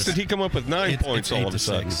Rats asked did he come up with 9 points all of a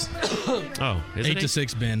sudden. Oh, is it 8 to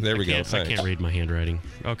 6, Ben. There we go. I can't read my handwriting.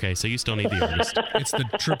 Okay, so you still need the artist. It's the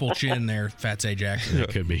triple chin there, Fats A. Jackson. It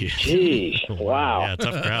could be. Jeez, wow. Yeah,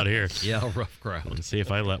 tough crowd here. Yeah, rough crowd. Let's see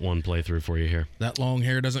if I let one play through for you here. That long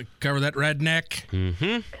hair doesn't cover that red neck.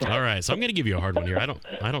 Mm-hmm. All right, so I'm going to give you a hard one here. I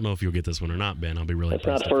don't know if you'll get this one or not, Ben. I'll be really That's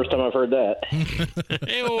not the first time I've heard that.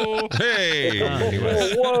 Hey.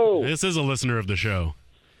 Anyway, Whoa. this is a listener of the show.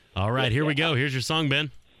 All right, here we go. Here's your song,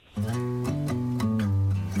 Ben.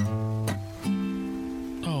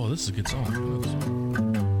 Oh, this is a good song. I know this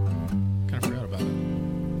song. Kind of forgot about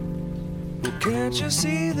it. Can't you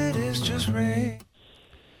see that it's just rain?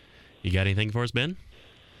 You got anything for us, Ben?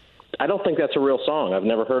 I don't think that's a real song. I've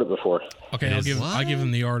never heard it before. Okay, I'll give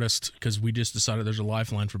him the artist because we just decided there's a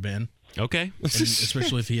lifeline for Ben. Okay. And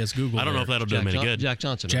especially if he has Google. I don't know if that'll do him any good. Jack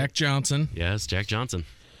Johnson. Jack Johnson. Yes, Jack Johnson.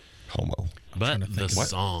 Homo. But the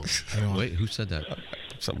song. Wait, who said that?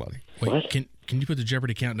 Somebody. Wait, What? can you put the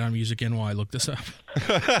Jeopardy countdown music in while I look this up?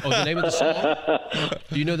 Oh, the name of the song?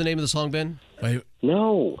 Do you know the name of the song, Ben? Wait,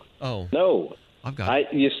 No. Oh, No. I've got it.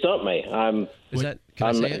 You stumped me. Can I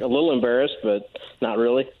I'm say it? a little embarrassed, but not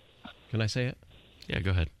really. Can I say it? Yeah,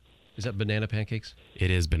 go ahead. Is that Banana Pancakes? It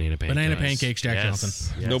is Banana Pancakes. Banana Pancakes, Jack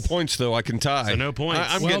Johnson. Yes. No points, though. I can tie. So no points.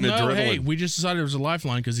 I'm well, getting no, adrenaline. hey, we just decided it was a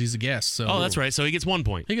lifeline because he's a guest. So Oh, that's right. So he gets 1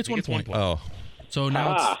 point. He gets one point. Oh. So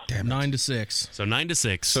now it's 9 to 6. So 9 to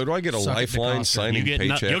 6. So do I get a Suck it, lifeline DeCosta. signing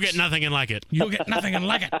paycheck? You'll get nothing and like it. You'll get nothing and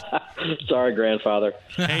like it. Sorry, grandfather.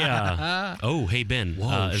 Hey, hey Ben.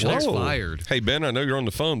 Is Shots there- fired. Hey, Ben, I know you're on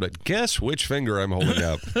the phone, but guess which finger I'm holding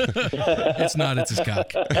up. It's not. It's his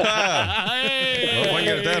cock. Well, if I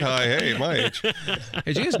get it that high, hey, at my age. Hey,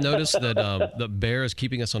 did you guys notice that the Bear is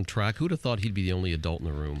keeping us on track? Who'd have thought he'd be the only adult in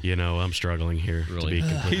the room? You know, I'm struggling here. To Really? be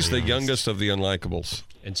completely He's the honest. youngest of the Unlikables,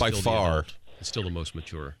 And by still the far. adult. And still the most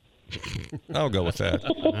mature. I'll go with that.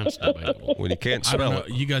 That's debatable. When you can't I don't smell know.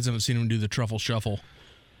 it. You guys haven't seen him do the truffle shuffle,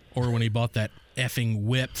 or when he bought that effing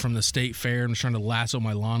whip from the state fair and was trying to lasso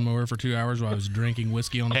my lawnmower for 2 hours while I was drinking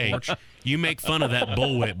whiskey on the Hey, porch. you make fun of that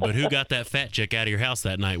bullwhip, but who got that fat chick out of your house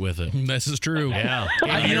that night with it? This is true. Yeah.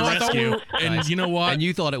 You know, I thought we were, and Nice. you know what? And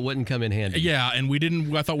you thought it wouldn't come in handy. Yeah, and we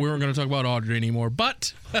didn't. I thought we weren't going to talk about Audrey anymore,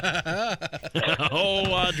 but Oh,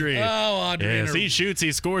 Audrey. Audrey. Yes, he shoots,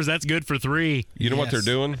 he scores. That's good for 3. You know what they're Yes.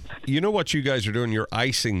 doing? You know what you guys are doing? You're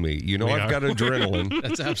icing me. You know We I've are. got adrenaline.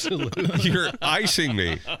 That's absolutely. You're icing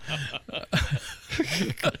me.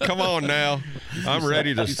 Come on now. I'm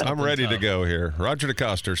ready to go here. Roger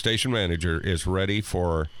DeCosta, station manager, is ready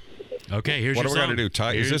for Okay, here's what your do we got song. to do?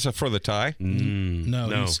 Tie? Is this for the tie?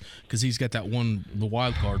 no, because he's got that one, the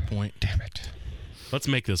wild card point. Damn it. Let's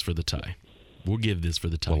make this for the tie. We'll give this for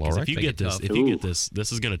the tie. Well, all 'cause right. if you Make get it this, tough. if you get this,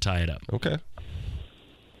 this is going to tie it up. Okay.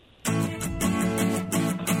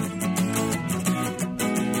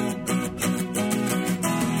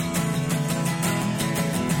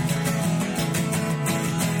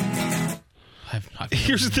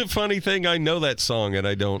 Here's the funny thing. I know that song, and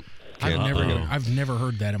I don't. I've never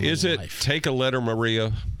heard that in my Is it life. Take a Letter,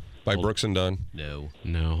 Maria by Brooks and Dunn? No.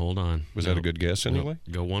 No, hold on. Was that a good guess anyway?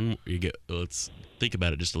 Go one. You get. Let's think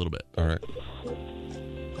about it just a little bit. All right.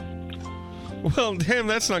 Well, damn,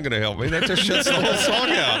 that's not going to help me. That just shuts the whole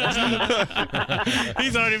song out.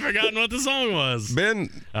 He's already forgotten what the song was. Ben.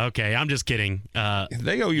 Okay, I'm just kidding.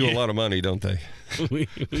 They owe you a lot of money, don't they? we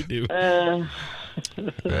do. No,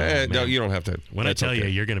 you don't have to. When That's I tell you, okay.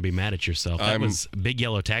 you're going to be mad at yourself. That was Big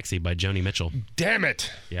Yellow Taxi by Joni Mitchell. Damn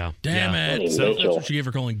it. Yeah. Damn yeah. it. So that's what you gave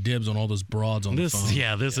her calling dibs on all those broads on the phone.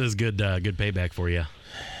 Yeah, this is good payback for you.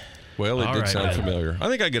 Well, it All did right, sound man. familiar. I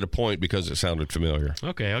think I get a point because it sounded familiar.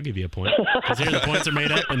 Okay, I'll give you a point. Because here the points are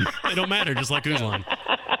made up and they don't matter, just like who's line.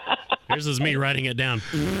 Here's is me writing it down.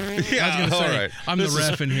 I was going to all say, right. I'm This the is-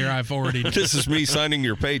 ref in here. I've already. This is me signing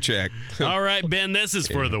your paycheck. All right, Ben, this is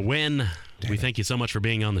for the win. We thank you so much for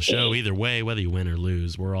being on the show. Either way, whether you win or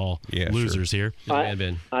lose, we're all losers here.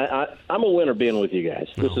 Ben. I'm a winner being with you guys.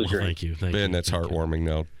 This is great. Thank you. Thank Ben, you. that's heartwarming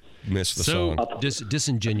now. Miss the So song.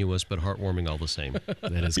 disingenuous, but heartwarming all the same.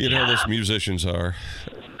 That is You know, those musicians are.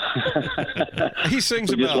 He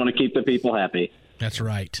sings We just about. want to keep the people happy. That's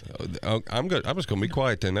right. I'm good. I was going to be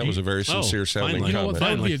quiet then. That was a very sincere sounding You know what?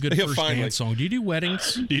 comment. That would be a good Yeah, first finally. dance song. Do you do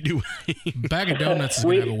weddings? Do you do? Bag of Donuts is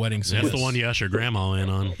going to have a wedding song. That's the one you usher grandma in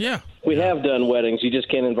on. Yeah. We have done weddings. You just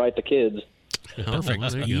can't invite the kids.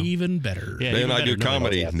 Perfect. Even better. Yeah, then even I do better.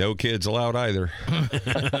 comedy. No kids allowed either.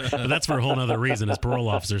 That's for a whole other reason. His parole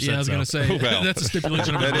officer said Yeah, I was going to say, Well, that's a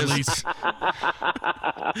stipulation of that is- release.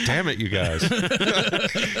 Damn it, you guys.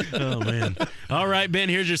 Oh, man. All right, Ben,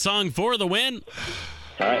 here's your song for the win.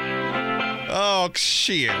 All right. Oh,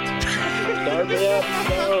 shit. Start me up, the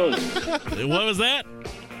Stones. What was that?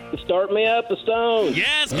 Start me up, the Stones.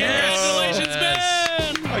 Yes, congratulations,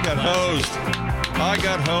 Ben. I got hosed.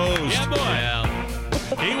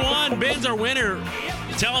 Yeah, boy. He won. Ben's our winner.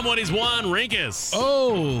 Tell him what he's won, Rinkus.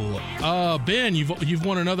 Ben, you've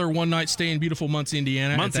won another one-night stay in beautiful Muncie,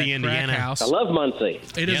 Indiana. Muncie, at that Indiana. Crack house. I love Muncie.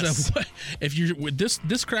 It is if you're with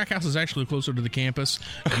this crack house is actually closer to the campus.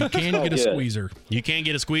 You can get a squeezer. You can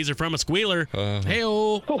get a squeezer from a squealer.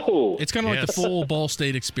 Ooh. It's kind of like the full Ball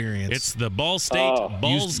State experience. It's the Ball State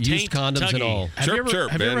Balls Used Taint condoms Tuggy. and all. Have you ever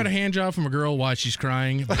Ben. had a hand job from a girl while she's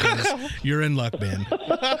crying? Because you're in luck, Ben.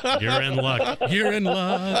 You're in luck. You're in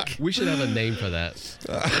luck. We should have a name for that.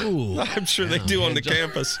 Ooh. I'm sure they do on the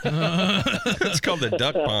campus. It's called the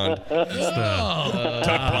duck pond. Duck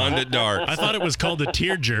pond at dark. I thought it was called the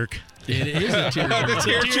tear jerk. It is a tear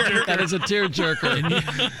That is a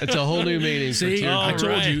tearjerker. It's a whole new meaning. See, for I tearjerker.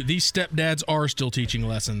 told you, these stepdads are still teaching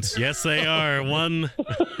lessons. Yes, they are. One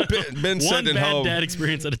Ben one sending bad home. dad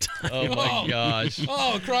experience at a time. Oh my gosh.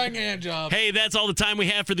 Oh, crying hand job. Hey, that's all the time we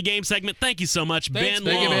have for the game segment. Thank you so much, Thanks, Ben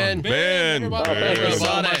Thank you, Long. Ben. Ben. everybody. Thank you so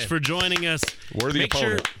Everybody. much for joining us. Worthy make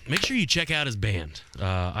opponent. sure you check out his band.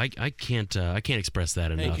 I can't express that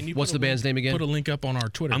Hey, enough. can you What's put the a band's name again? Put a link up on our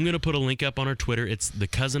Twitter. I'm going to put a link up on our Twitter. It's the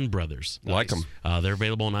Cousin Brothers. Like them. They're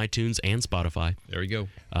available on iTunes and Spotify. There we go.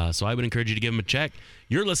 So I would encourage you to give them a check.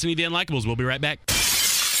 You're listening to The Unlikables. We'll be right back.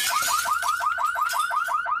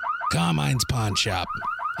 Carmine's Pawn Shop,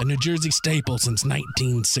 a New Jersey staple since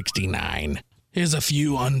 1969. Here's a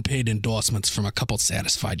few unpaid endorsements from a couple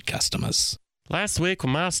satisfied customers. Last week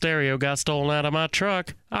when my stereo got stolen out of my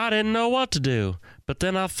truck, I didn't know what to do. But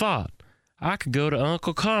then I thought, I could go to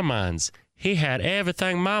Uncle Carmine's. He had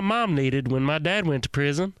everything my mom needed when my dad went to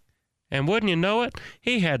prison. And wouldn't you know it,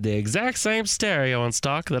 he had the exact same stereo in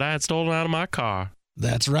stock that I had stolen out of my car.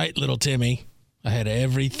 That's right, little Timmy. I had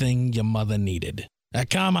everything your mother needed. At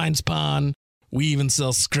Carmine's Pawn, we even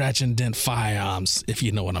sell scratch and dent firearms, if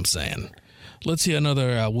you know what I'm saying. Let's hear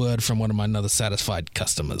another word from one of my other satisfied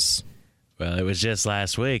customers. Well, it was just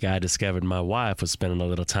last week I discovered my wife was spending a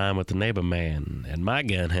little time with the neighbor man, and my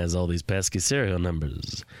gun has all these pesky serial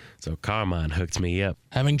numbers. So Carmine hooked me up.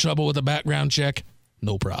 Having trouble with a background check?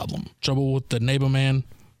 No problem. Trouble with the neighbor man?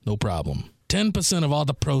 No problem. 10% of all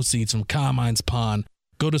the proceeds from Carmine's Pawn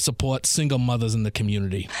go to support single mothers in the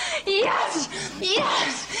community. Yes!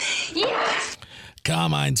 Yes! Yes!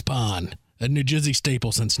 Carmine's Pawn, a New Jersey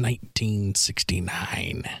staple since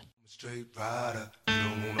 1969. Straight rider, you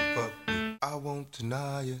don't wanna fuck with. I won't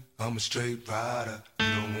deny it. I'm a straight rider, you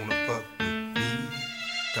don't wanna fuck with me.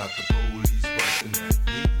 Got the police busting at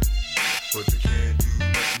me, but they can't do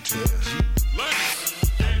nothing to me. Let's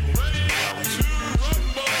get ready to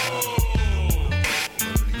rumble!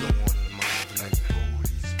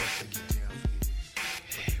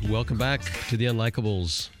 Welcome back to the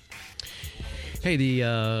Unlikables. Hey,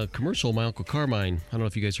 the commercial my Uncle Carmine. I don't know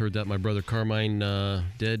if you guys heard that. My brother Carmine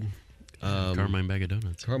did. Carmine Bag of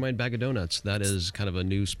Donuts. Carmine Bag of Donuts. That is kind of a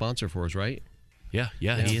new sponsor for us, right? Yeah, he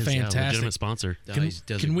is. Fantastic. Yeah, legitimate sponsor.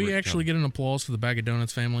 Can we actually get an applause for the Bag of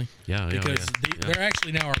Donuts family? Yeah, because they're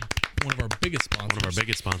actually now one of our biggest sponsors. One of our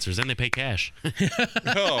biggest sponsors, and they pay cash.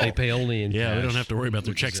 They pay only in cash. We don't have to worry about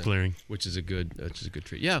their checks clearing, which is a good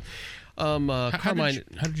treat. Yeah, Carmine.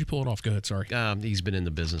 How did you pull it off? Go ahead. Sorry. He's been in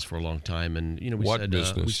the business for a long time, and we What said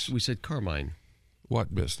business? we said Carmine.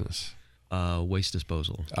 What business? Waste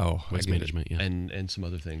disposal. Oh, waste management, yeah, and some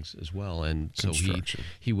other things as well. And so Construction.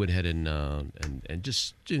 he went ahead and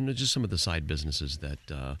just just some of the side businesses that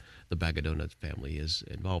the Bag of Donuts family is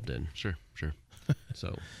involved in. Sure.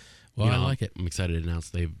 So. Well, I like it. I'm excited to announce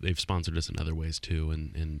they've sponsored us in other ways too,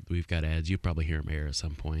 and we've got ads. You'll probably hear them air at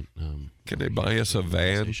some point. Can they buy us a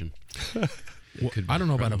van? Well, I don't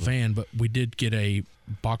know about a van, but we did get a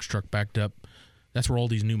box truck backed up. That's where all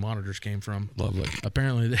these new monitors came from. Lovely.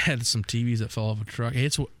 Apparently, they had some TVs that fell off a truck. Hey,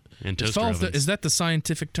 and toaster ovens. Is that the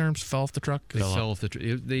scientific terms? Fell off the truck? They fell off the truck.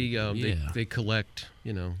 They collect.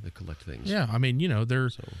 They collect things. Yeah, I mean, they're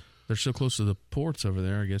so close to the ports over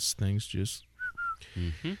there. I guess things just.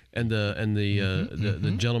 Mm-hmm. And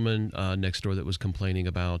the gentleman next door that was complaining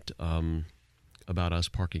about us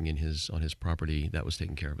parking on his property, that was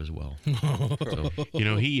taken care of as well. So,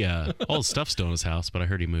 he all his stuff's still in his house, but I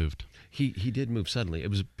heard he moved. He did move suddenly. It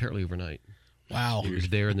was apparently overnight. Wow. He was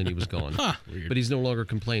there and then he was gone. But he's no longer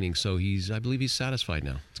complaining, so I believe he's satisfied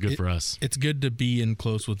now. It's good for us. It's good to be in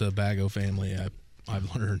close with the Bago family.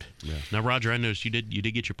 I've learned. Yeah. Now, Roger, I noticed you did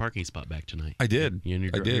get your parking spot back tonight. I did.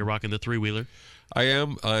 You're rocking the 3-wheeler. I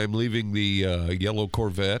am. I'm leaving the yellow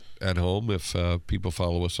Corvette at home. If people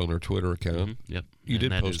follow us on our Twitter account. Mm-hmm. Yep. You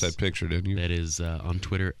did post that picture, didn't you? That is on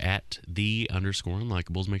Twitter at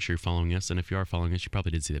 @the_unlikables. Make sure you're following us, and if you are following us, you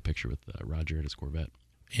probably did see that picture with Roger and his Corvette.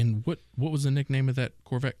 And what was the nickname of that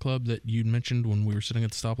Corvette club that you mentioned when we were sitting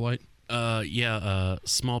at the stoplight?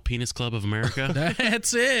 Small Penis Club of America.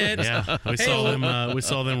 That's it. Yeah, we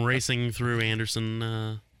saw them racing through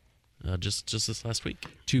Anderson just this last week.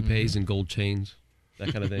 Toupees and gold chains,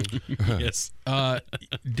 that kind of thing. Yes.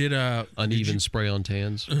 Uneven spray on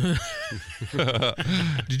tans. Did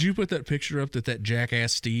you put that picture up that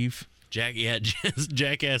jackass Steve?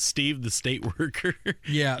 Jackass Steve, the state worker.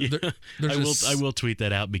 Yeah, I will tweet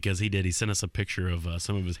that out because he did. He sent us a picture of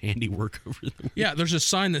some of his handiwork over the week. Yeah, there's a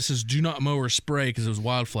sign that says "Do not mow or spray" because it was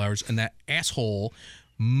wildflowers, and that asshole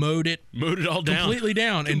mowed it all down, completely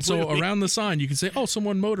down. And so around the sign, you can say, "Oh,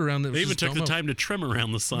 someone mowed around it." They even took the time to trim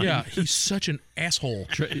around the sign. Yeah, he's such an asshole.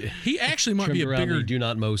 He actually might be a bigger "Do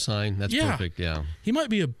not mow" sign. That's perfect. Yeah, he might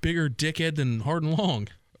be a bigger dickhead than Hard and Long.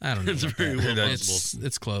 I don't know. It's very well possible.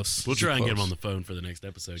 It's close. We'll try and get him on the phone for the next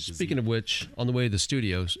episode. Speaking of which, on the way to the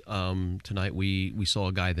studios tonight, we saw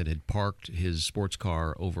a guy that had parked his sports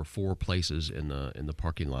car over 4 places in the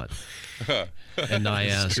parking lot. And I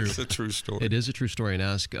asked, "It's a true story." It is a true story. And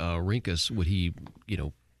asked Rinkus, would he,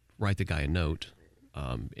 write the guy a note,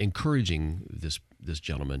 encouraging this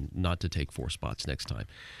gentleman not to take 4 spots next time.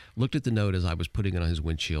 Looked at the note as I was putting it on his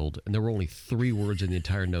windshield, and there were only 3 words in the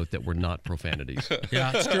entire note that were not profanities.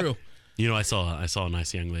 Yeah, it's true. I saw a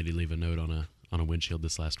nice young lady leave a note on a windshield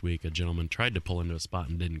this last week. A gentleman tried to pull into a spot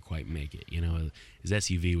and didn't quite make it. His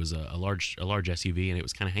SUV was a large SUV, and it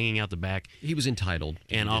was kind of hanging out the back. He was entitled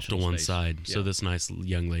and off to one space. side. Yeah. So this nice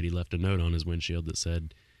young lady left a note on his windshield that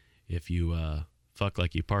said, "If you fuck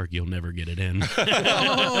like you park, you'll never get it in."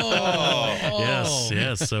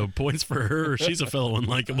 Yes. So points for her. She's a fellow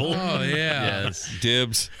unlikable. Oh yeah. Yes.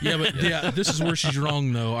 Dibs. Yeah, but this is where she's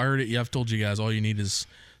wrong though. I already. I've told you guys. All you need is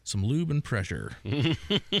some lube and pressure.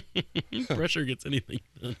 Pressure gets anything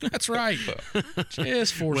done. That's right.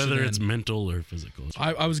 Just force whether it in. it's mental or physical.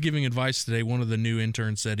 I was giving advice today. One of the new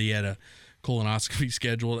interns said he had a colonoscopy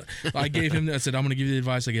scheduled. I gave him. I said, "I'm going to give you the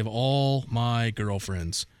advice I give all my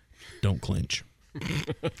girlfriends: don't clinch."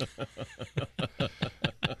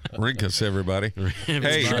 Rinkus, everybody.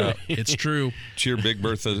 Hey, it's true. It's your Big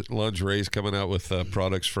Bertha lingerie's coming out with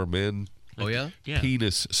products for men. Oh yeah?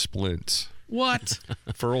 Penis splints. What?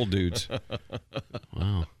 For old dudes.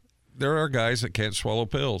 Wow. There are guys that can't swallow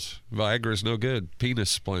pills. Viagra's no good. Penis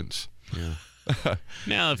splints. Yeah.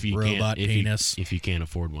 Now, if you can't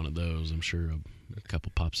afford one of those, I'm sure a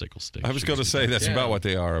couple popsicle sticks. I was going to say that's about what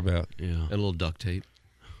they are about. Yeah. And a little duct tape.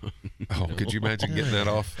 Oh, could you imagine getting that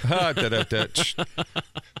off?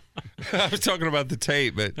 I was talking about the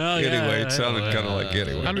tape, but anyway, it sounded kind of like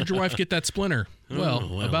anyway. How did your wife get that splinter?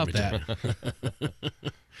 Well, about that.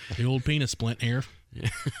 The old penis splint here.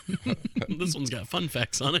 This one's got fun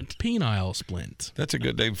facts on it. Penile splint. That's a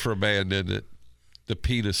good name for a band, isn't it? The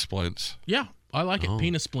penis splints. Yeah, I like it.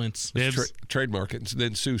 Penis splints. Trademark it and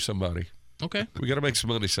then sue somebody. Okay. We got to make some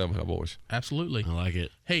money somehow, boys. Absolutely. I like it.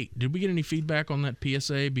 Hey, did we get any feedback on that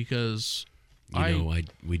PSA? Because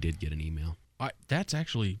we did get an email.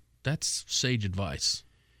 That's sage advice.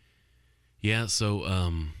 Yeah.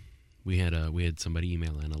 So we had somebody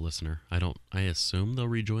email in, a listener. I assume they'll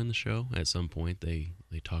rejoin the show at some point. They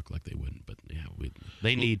talk like they wouldn't, but yeah,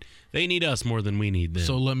 they need us more than we need them.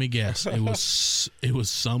 So let me guess. It was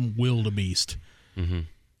some wildebeest. Mm-hmm.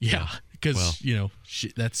 Yeah. Because it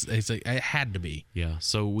had to be. Yeah,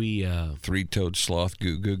 so we 3-toed sloth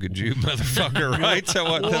goo goo Jew motherfucker, right? Is that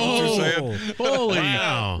what you're saying? Holy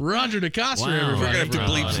wow. Roger DeCosta, everybody. We're gonna have to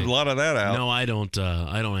bleep a lot of that out. No, I don't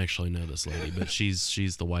actually know this lady, but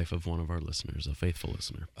she's the wife of one of our listeners, a faithful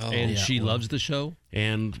listener. And she loves the show?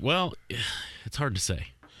 And it's hard to say.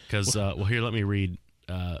 Because here, let me read.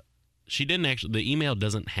 She didn't actually. The email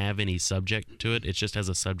doesn't have any subject to it. It just has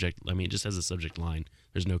a subject. It just has a subject line.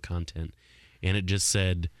 There's no content, and it just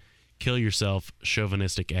said, "Kill yourself,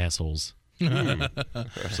 chauvinistic assholes."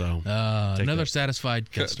 So another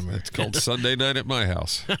satisfied customer. It's called Sunday Night at My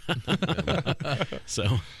House.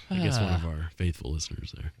 So I guess one of our faithful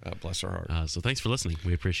listeners there. Bless her heart. So thanks for listening.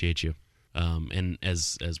 We appreciate you. And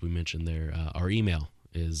as we mentioned there, our email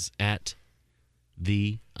is at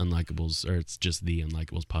the Unlikables, or it's just the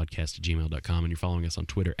Unlikables Podcast at gmail.com, and you're following us on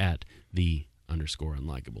Twitter at the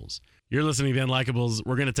 _Unlikables. You're listening to The Unlikables.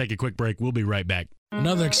 We're going to take a quick break. We'll be right back.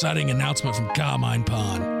 Another exciting announcement from Carmine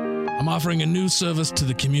Pond. I'm offering a new service to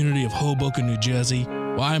the community of Hoboken, New Jersey.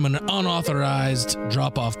 Well, I'm an unauthorized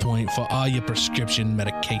drop-off point for all your prescription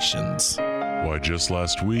medications. Why, just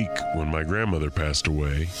last week, when my grandmother passed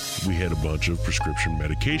away, we had a bunch of prescription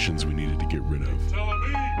medications we needed to get rid of.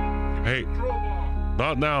 Hey,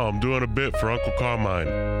 not now. I'm doing a bit for Uncle Carmine.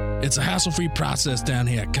 It's a hassle-free process down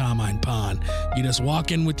here at Carmine Pond. You just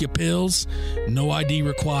walk in with your pills, no ID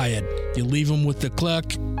required. You leave them with the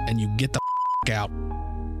clerk, and you get the out.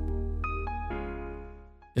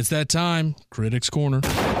 It's that time, Critics Corner.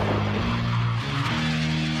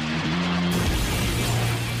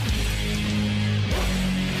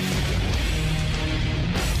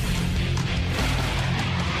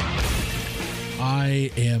 I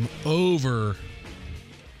am over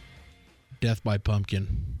Death by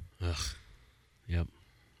Pumpkin. Ugh. Yep.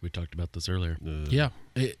 We talked about this earlier. Yeah.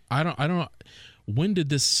 I don't when did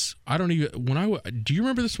this do you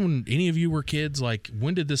remember this when any of you were kids? Like,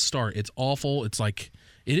 when did this start? It's awful. It's like,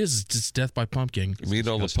 it is just Death by Pumpkin. You mean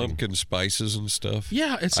all the pumpkin spices and stuff?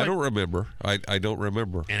 Yeah, it's I don't remember. I don't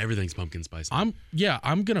remember. And everything's pumpkin spice. I'm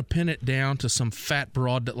gonna pin it down to some fat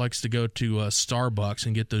broad that likes to go to Starbucks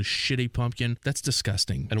and get those shitty pumpkin. That's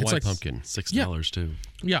disgusting. And it's white like, pumpkin, $6 too.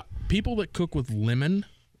 Yeah, people that cook with lemon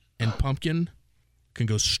and pumpkin can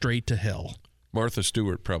go straight to hell. Martha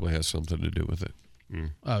Stewart probably has something to do with it.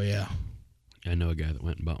 Oh yeah. I know a guy that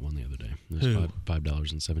went and bought one the other day. It was Who?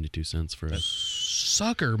 $5.72 for a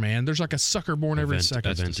sucker, man. There's like a sucker born every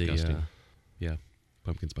second. That's disgusting. Yeah,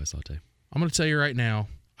 pumpkin spice latte. I'm going to tell you right now,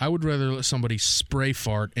 I would rather let somebody spray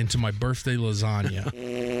fart into my birthday lasagna.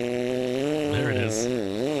 There it is.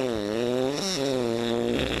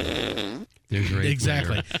 There's your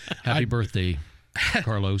Exactly. Happy birthday,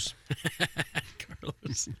 Carlos.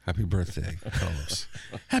 Carlos. Happy birthday, Carlos.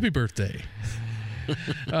 Happy birthday.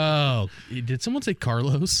 Oh, did someone say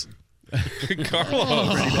Carlos?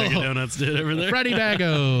 Carlos. Freddie Bag of Donuts did over there. Freddie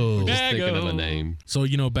Bago. Just thinking of a name. So,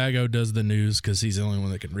 Bago does the news because he's the only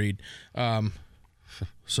one that can read.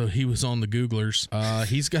 So he was on the Googlers.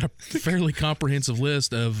 He's got a fairly comprehensive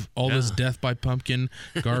list of all this Death by Pumpkin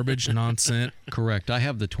garbage nonsense. Correct. I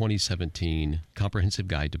have the 2017 Comprehensive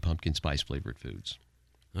Guide to Pumpkin Spice Flavored Foods.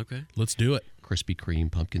 Okay. Let's do it. Krispy Kreme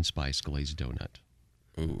Pumpkin Spice Glazed Donut.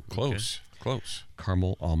 Ooh, close. Okay. Close.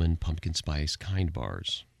 Caramel Almond Pumpkin Spice Kind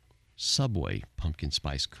Bars. Subway Pumpkin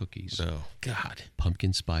Spice Cookies. No. God.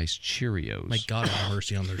 Pumpkin Spice Cheerios. May God have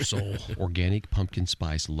mercy on their soul. Organic Pumpkin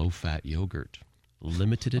Spice Low-Fat Yogurt.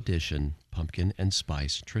 Limited Edition Pumpkin and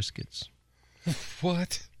Spice Triscuits.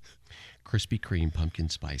 What? Krispy Kreme Pumpkin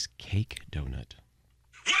Spice Cake Donut.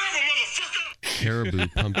 Caribou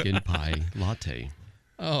Pumpkin Pie Latte.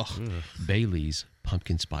 Oh. Bailey's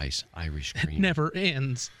Pumpkin Spice Irish Cream. It never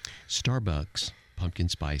ends. Starbucks Pumpkin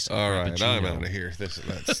Spice. All right, Frappuccino. I'm out of here. That's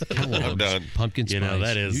Kellogg's I'm done. Pumpkin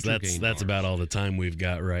Spice. That's about all the time we've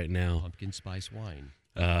got right now. Pumpkin Spice Wine.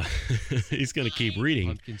 He's going to keep reading.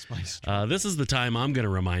 Pumpkin Spice. This is the time I'm going to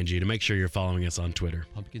remind you to make sure you're following us on Twitter.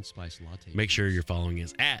 Pumpkin Spice Latte. Make sure you're following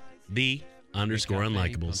us at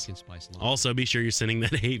 _Unlikables. Also, be sure you're sending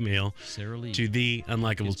that hate mail to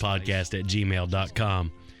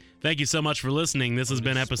theunlikables@gmail.com. Thank you so much for listening. This has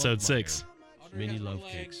been episode 6. Mini loaf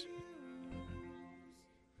cakes.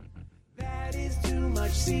 That is too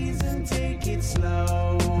much season, take it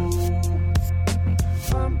slow.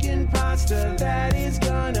 Pumpkin pasta, that is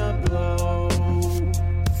gonna blow.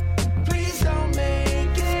 Please don't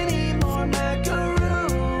make any more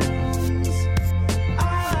macaroons.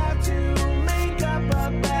 I'll have to make up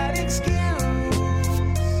a bad excuse.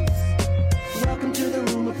 Welcome to the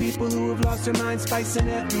room of people who have lost their minds, spice and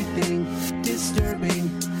everything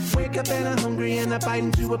disturbing. Wake up and I'm hungry and I bite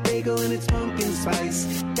into a bagel and it's pumpkin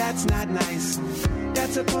spice. That's not nice.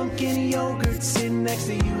 That's a pumpkin yogurt sitting next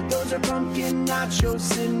to you. Those are pumpkin nachos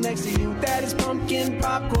sitting next to you. That is pumpkin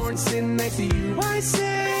popcorn sitting next to you. I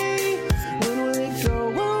say, when will it go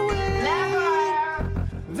away? Never.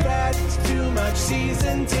 That's too much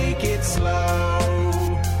season, take it slow.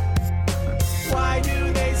 Why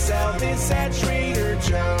do they sell this at Trader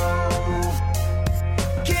Joe's?